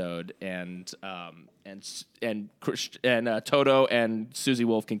reunion episode, and Toto and Susie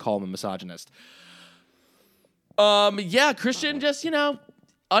Wolf can call him a misogynist. Christian just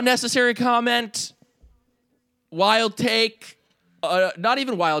unnecessary comment. Wild take, not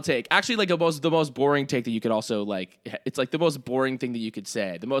even wild take. Actually, the most boring take that you could also it's the most boring thing that you could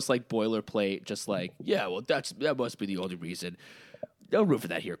say. The most boilerplate. Just that must be the only reason. Don't root for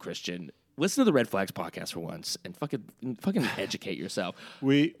that here, Christian. Listen to the Red Flags podcast for once and fucking educate yourself.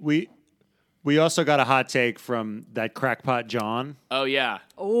 We also got a hot take from that crackpot John. Oh yeah.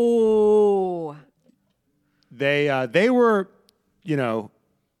 Oh. They were,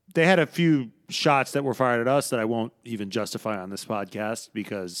 they had a few shots that were fired at us that I won't even justify on this podcast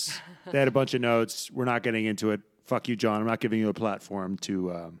because they had a bunch of notes. We're not getting into it. Fuck you, John. I'm not giving you a platform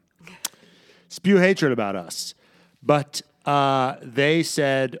to spew hatred about us. But they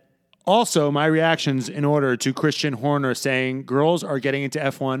said, also, my reactions in order to Christian Horner saying girls are getting into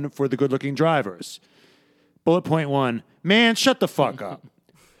F1 for the good-looking drivers. Bullet point 1, man, shut the fuck up.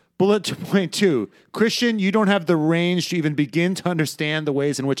 Bullet point 2, Christian, you don't have the range to even begin to understand the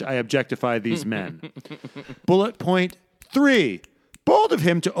ways in which I objectify these men. Bullet point 3, bold of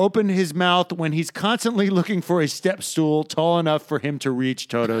him to open his mouth when he's constantly looking for a step stool tall enough for him to reach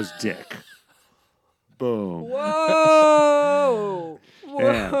Toto's dick. Boom. Whoa. Whoa.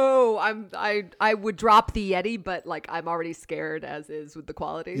 Yeah. I would drop the Yeti, but I'm already scared as is with the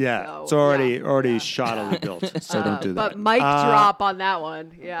quality. Yeah. So, it's already shoddily built. So don't do that. But mic drop on that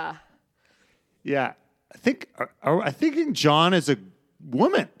one. Yeah. Yeah. I think John is a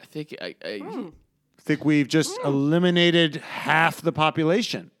woman. I think I think we've just eliminated half the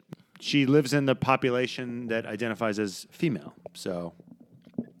population. She lives in the population that identifies as female. So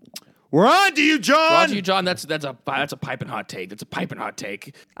we're on to you, John. We're on to you, John. That's a piping hot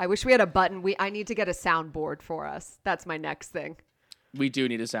take. I wish we had a button. I need to get a soundboard for us. That's my next thing. We do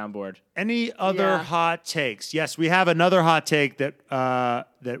need a soundboard. Any other hot takes? Yes, we have another hot take that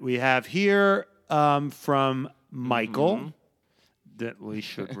that we have here from Michael that we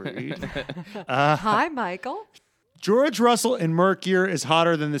should read. Hi, Michael. George Russell in Merc gear is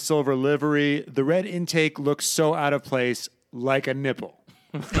hotter than the silver livery. The red intake looks so out of place, like a nipple.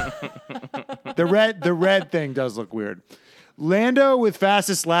 The red thing does look weird. Lando with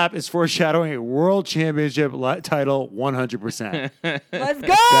fastest lap is foreshadowing a world championship title 100%. Let's go.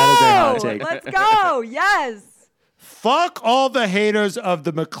 That is a hot take. Let's go. Yes. Fuck all the haters of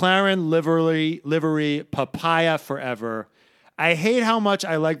the McLaren livery papaya forever. I hate how much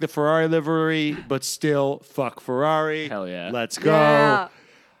I like the Ferrari livery, but still, fuck Ferrari. Hell yeah. Let's go. Yeah.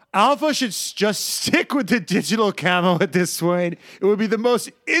 Alpha should just stick with the digital camo at this point. It would be the most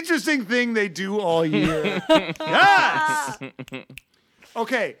interesting thing they do all year. Yes!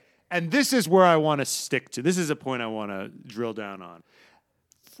 Okay, and this is where I want to stick to. This is a point I want to drill down on.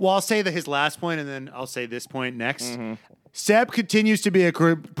 Well, I'll say his last point, and then I'll say this point next. Seb continues to be a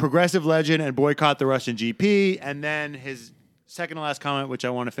progressive legend and boycott the Russian GP. And then his second to last comment, which I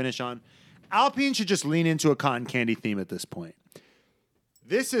want to finish on. Alpine should just lean into a cotton candy theme at this point.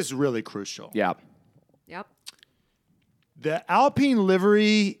 This is really crucial. Yeah. Yep. The Alpine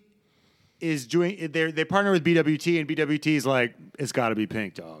livery is doing, they partner with BWT, and BWT is like, it's got to be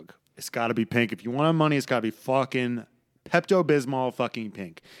pink, dog. It's got to be pink. If you want money, it's got to be fucking Pepto-Bismol fucking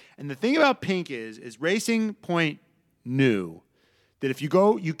pink. And the thing about pink is Racing Point knew that if you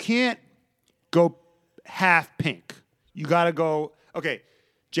go, you can't go half pink. You got to go, okay,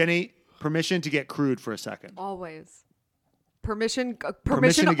 Jenny, permission to get crude for a second. Always. Permission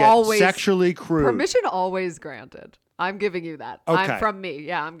to get always sexually crude. Permission always granted. I'm giving you that. Okay. From me.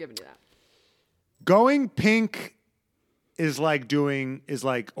 Yeah, I'm giving you that. Going pink is like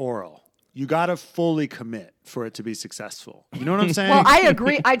oral. You got to fully commit for it to be successful. You know what I'm saying? Well, I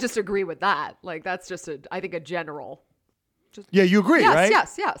agree. I just agree with that. Like, that's just I think a general. Yeah, you agree, Yes, right?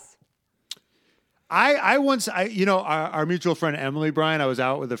 yes. I once, our mutual friend Emily Bryan, I was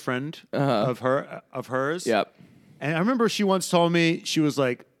out with a friend of hers. Yep. And I remember she once told me, she was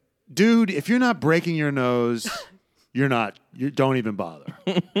like, dude, if you're not breaking your nose, you don't even bother.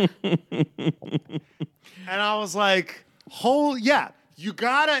 And I was like, you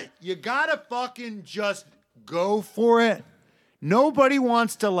gotta fucking just go for it. Nobody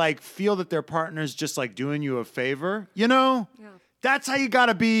wants to like feel that their partner's just like doing you a favor, you know? Yeah. That's how you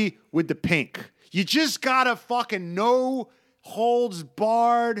gotta be with the pink. You just gotta fucking no holds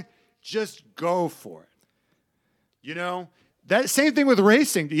barred, just go for it. You know? That same thing with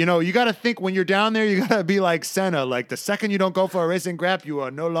racing. You know, you got to think when you're down there, you got to be like Senna. Like the second you don't go for a racing grab, you are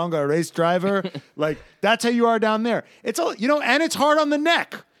no longer a race driver. Like that's how you are down there. It's and it's hard on the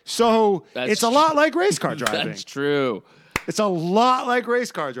neck. So it's a lot like race car driving. That's true. It's a lot like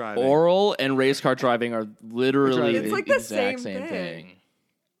race car driving. Oral and race car driving are literally It's like the the exact same same thing.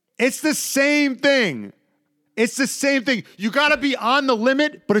 It's the same thing. It's the same thing. You got to be on the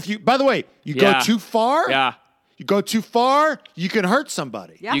limit. But by the way, you go too far. Yeah. You go too far, you can hurt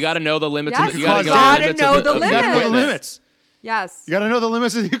somebody. Yes. You got to know the limits. Yes. You got to You gotta know the You got to know the limits. limits. Yes. You got to know the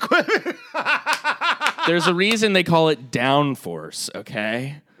limits of the equipment. There's a reason they call it downforce,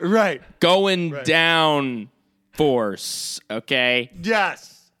 okay? Right. Going down force, okay?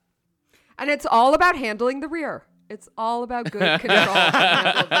 Yes. And it's all about handling the rear. It's all about good control and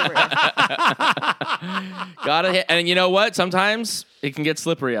handling the rear. And you know what? Sometimes it can get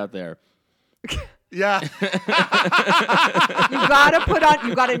slippery out there. Yeah. You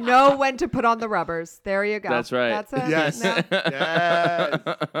gotta know when to put on the rubbers. There you go. That's right. That's it. Yes. No. Yes.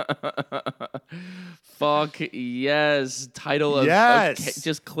 Fuck yes. Title of Yes. Okay,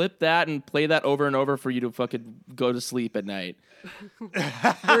 just clip that and play that over and over for you to fucking go to sleep at night.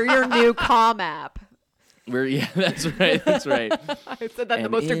 For your new Calm app. That's right. That's right. I said that in the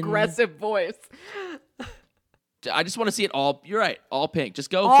And most aggressive voice. I just want to see it all. You're right. All pink. Just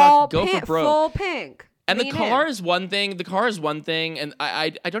go. All go pink, for broke. full pink. And Lean the car in. is one thing. The car is one thing, and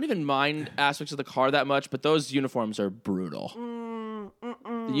I don't even mind aspects of the car that much. But those uniforms are brutal.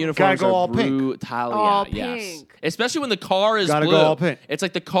 The uniforms go are all pink. brutal. All Yes, pink. especially when the car is Gotta blue. go all pink. It's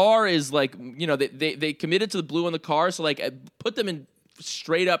like the car is like they committed to the blue on the car, so like put them in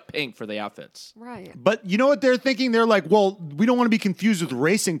straight up pink for the outfits. Right. But you know what they're thinking? They're like, well, we don't want to be confused with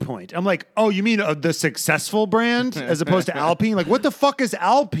Racing Point. I'm like, oh, you mean the successful brand as opposed to Alpine? Like, what the fuck is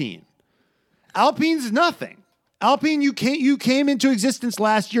Alpine? Alpine's nothing. Alpine, you came into existence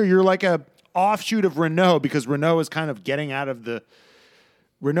last year. You're like a offshoot of Renault because Renault is kind of getting out of the...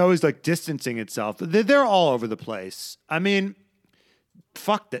 Renault is like distancing itself. They're all over the place. I mean,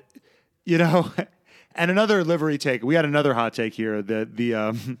 fuck that. You know, And another livery take. We had another hot take here.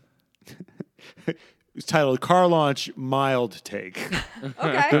 The it's titled "Car Launch Mild Take."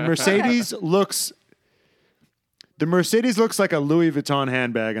 Okay. The Mercedes looks like a Louis Vuitton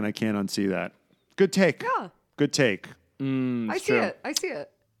handbag, and I can't unsee that. Good take. Yeah. Good take. I see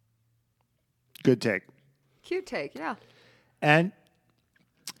it. Good take. Cute take. Yeah. And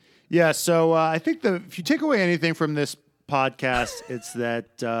yeah, so I think if you take away anything from this podcast, it's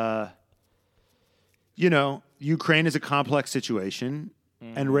that Ukraine is a complex situation,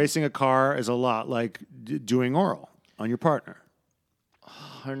 and racing a car is a lot like doing oral on your partner.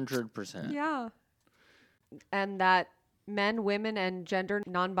 100%. Yeah. And that men, women, and gender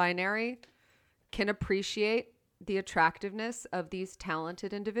non-binary can appreciate the attractiveness of these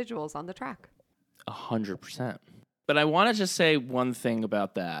talented individuals on the track. 100%. But I want to just say one thing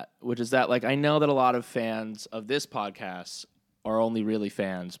about that, which is that, like, I know that a lot of fans of this podcast are only really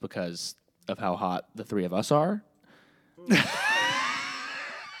fans because of how hot the three of us are.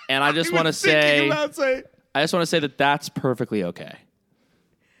 And I just want to say that that's perfectly okay.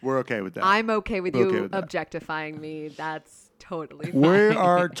 We're okay with that. I'm okay with you with that. objectifying me. That's totally fine. We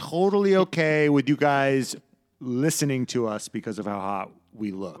are totally okay with you guys listening to us because of how hot we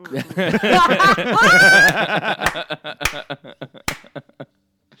look.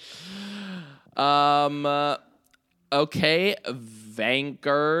 Okay,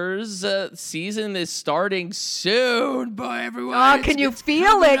 Vankers season is starting soon, boy, everyone. Oh, can you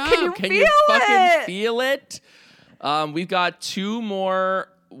feel it? Can you fucking feel it? We've got 2 more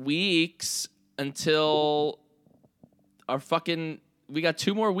weeks until we got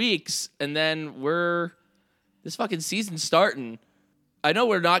 2 more weeks, and then this fucking season's starting. I know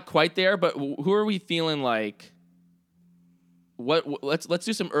we're not quite there, but who are we feeling like? Let's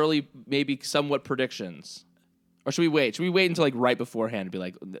do some early, maybe somewhat predictions. Or should we wait? Should we wait until like right beforehand to be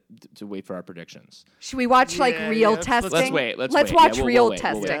like to wait for our predictions? Should we watch real testing? Let's wait. Let's wait. watch Yeah, real we'll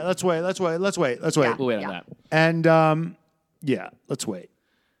testing. wait. Yeah, let's wait. Yeah. We'll wait on that. And let's wait.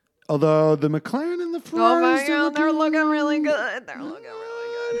 Although the McLaren and the Ferrari, Oh my God, they're looking really good.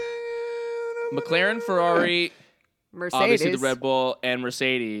 McLaren, Ferrari, Mercedes. obviously the Red Bull, and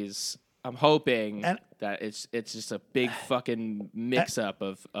Mercedes. I'm hoping that it's just a big fucking mix up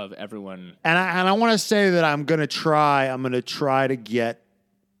of everyone. And I want to say that I'm gonna try to get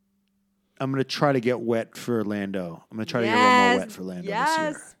wet for Lando. I'm gonna try to get a little more wet for Lando this year.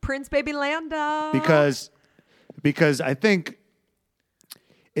 Yes, Prince Baby Lando. Because I think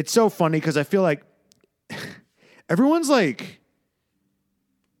it's so funny because I feel like everyone's like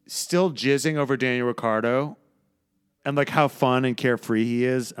still jizzing over Daniel Ricciardo and like how fun and carefree he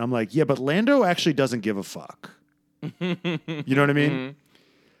is. I'm like, yeah, but Lando actually doesn't give a fuck. You know what I mean? Mm-hmm.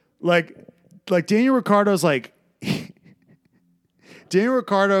 Like Daniel Ricciardo's like Daniel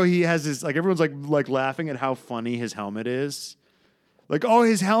Ricciardo, he has this like everyone's like laughing at how funny his helmet is. Like, oh,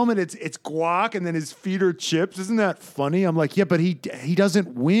 his helmet, it's guac, and then his feet are chips. Isn't that funny? I'm like, yeah, but he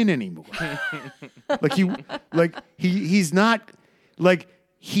doesn't win anymore. He's not like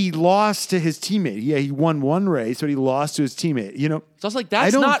he lost to his teammate. Yeah, he won one race, but he lost to his teammate. You know, So I was like,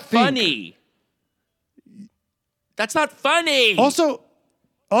 that's not funny. That's not funny. Also,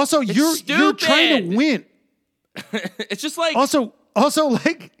 you're trying to win. It's just like Also,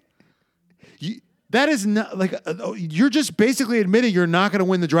 like. That is not like you're just basically admitting you're not going to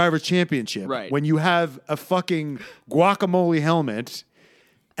win the driver's championship when you have a fucking guacamole helmet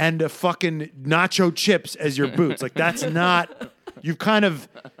and a fucking nacho chips as your boots. Like that's not. You've kind of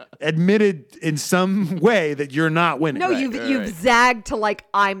admitted in some way that you're not winning. No, you've zagged to like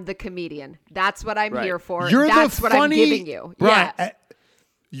I'm the comedian. That's what I'm here for. You're That's what I'm giving you. Right. Yeah.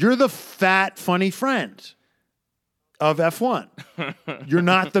 You're the fat funny friend of F1. You're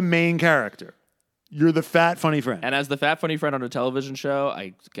not the main character. You're the fat funny friend. And as the fat funny friend on a television show,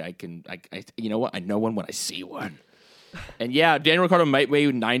 I you know what? I know one when I see one. And yeah, Daniel Ricciardo might weigh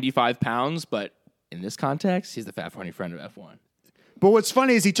 95 pounds, but in this context, he's the fat funny friend of F1. But what's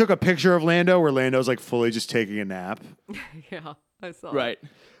funny is he took a picture of Lando where Lando's like fully just taking a nap. Yeah, I saw. Right.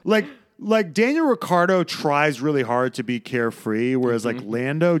 Like Daniel Ricciardo tries really hard to be carefree, whereas like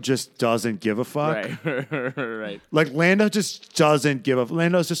Lando just doesn't give a fuck. Right. Right. Like Lando just doesn't give a.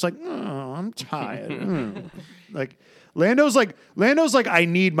 Lando's just like, oh, I'm tired. Like Lando's like I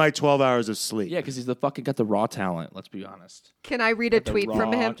need my 12 hours of sleep. Yeah, because he's got the raw talent. Let's be honest. Can I read a tweet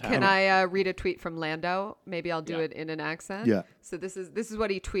from him? talent. Can I read a tweet from Lando? Maybe I'll do it in an accent. Yeah. So this is what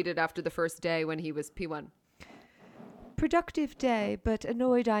he tweeted after the first day when he was P1. Productive day, but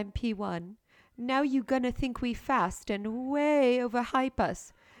annoyed I'm P1. Now you gonna think we fast and way overhype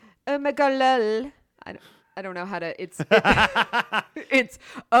us. Oh my god, lol. I don't know how to. It's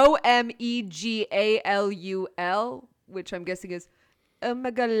Omegalul, which I'm guessing is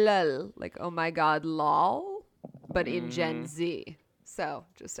Omegalul, like oh my god, lol, but in Gen Z. So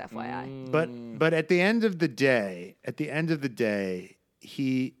just FYI. But at the end of the day,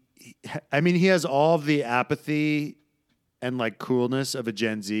 he has all of the apathy and like coolness of a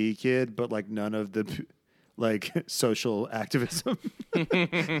Gen Z kid, but like none of the like social activism.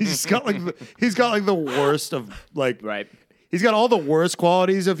 he's got like the worst of like Right. He's got all the worst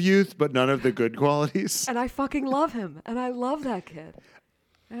qualities of youth, but none of the good qualities. And I fucking love him, and I love that kid.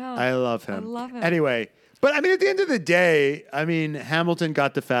 Yeah, I love him. I love him. Anyway, but I mean, at the end of the day, I mean, Hamilton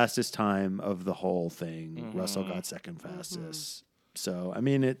got the fastest time of the whole thing. Russell got second fastest. So I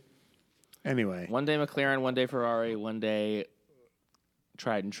mean, anyway. One day McLaren, one day Ferrari, one day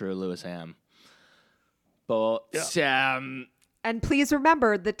tried and true Lewis Ham. But And please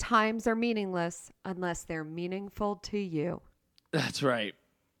remember, the times are meaningless unless they're meaningful to you. that's right.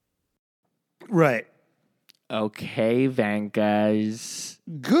 Right. Okay, Vankas.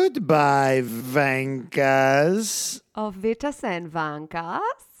 Goodbye, Vankas. Auf Wiedersehen,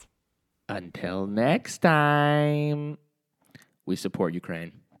 Vankas. Until next time. We support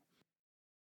Ukraine.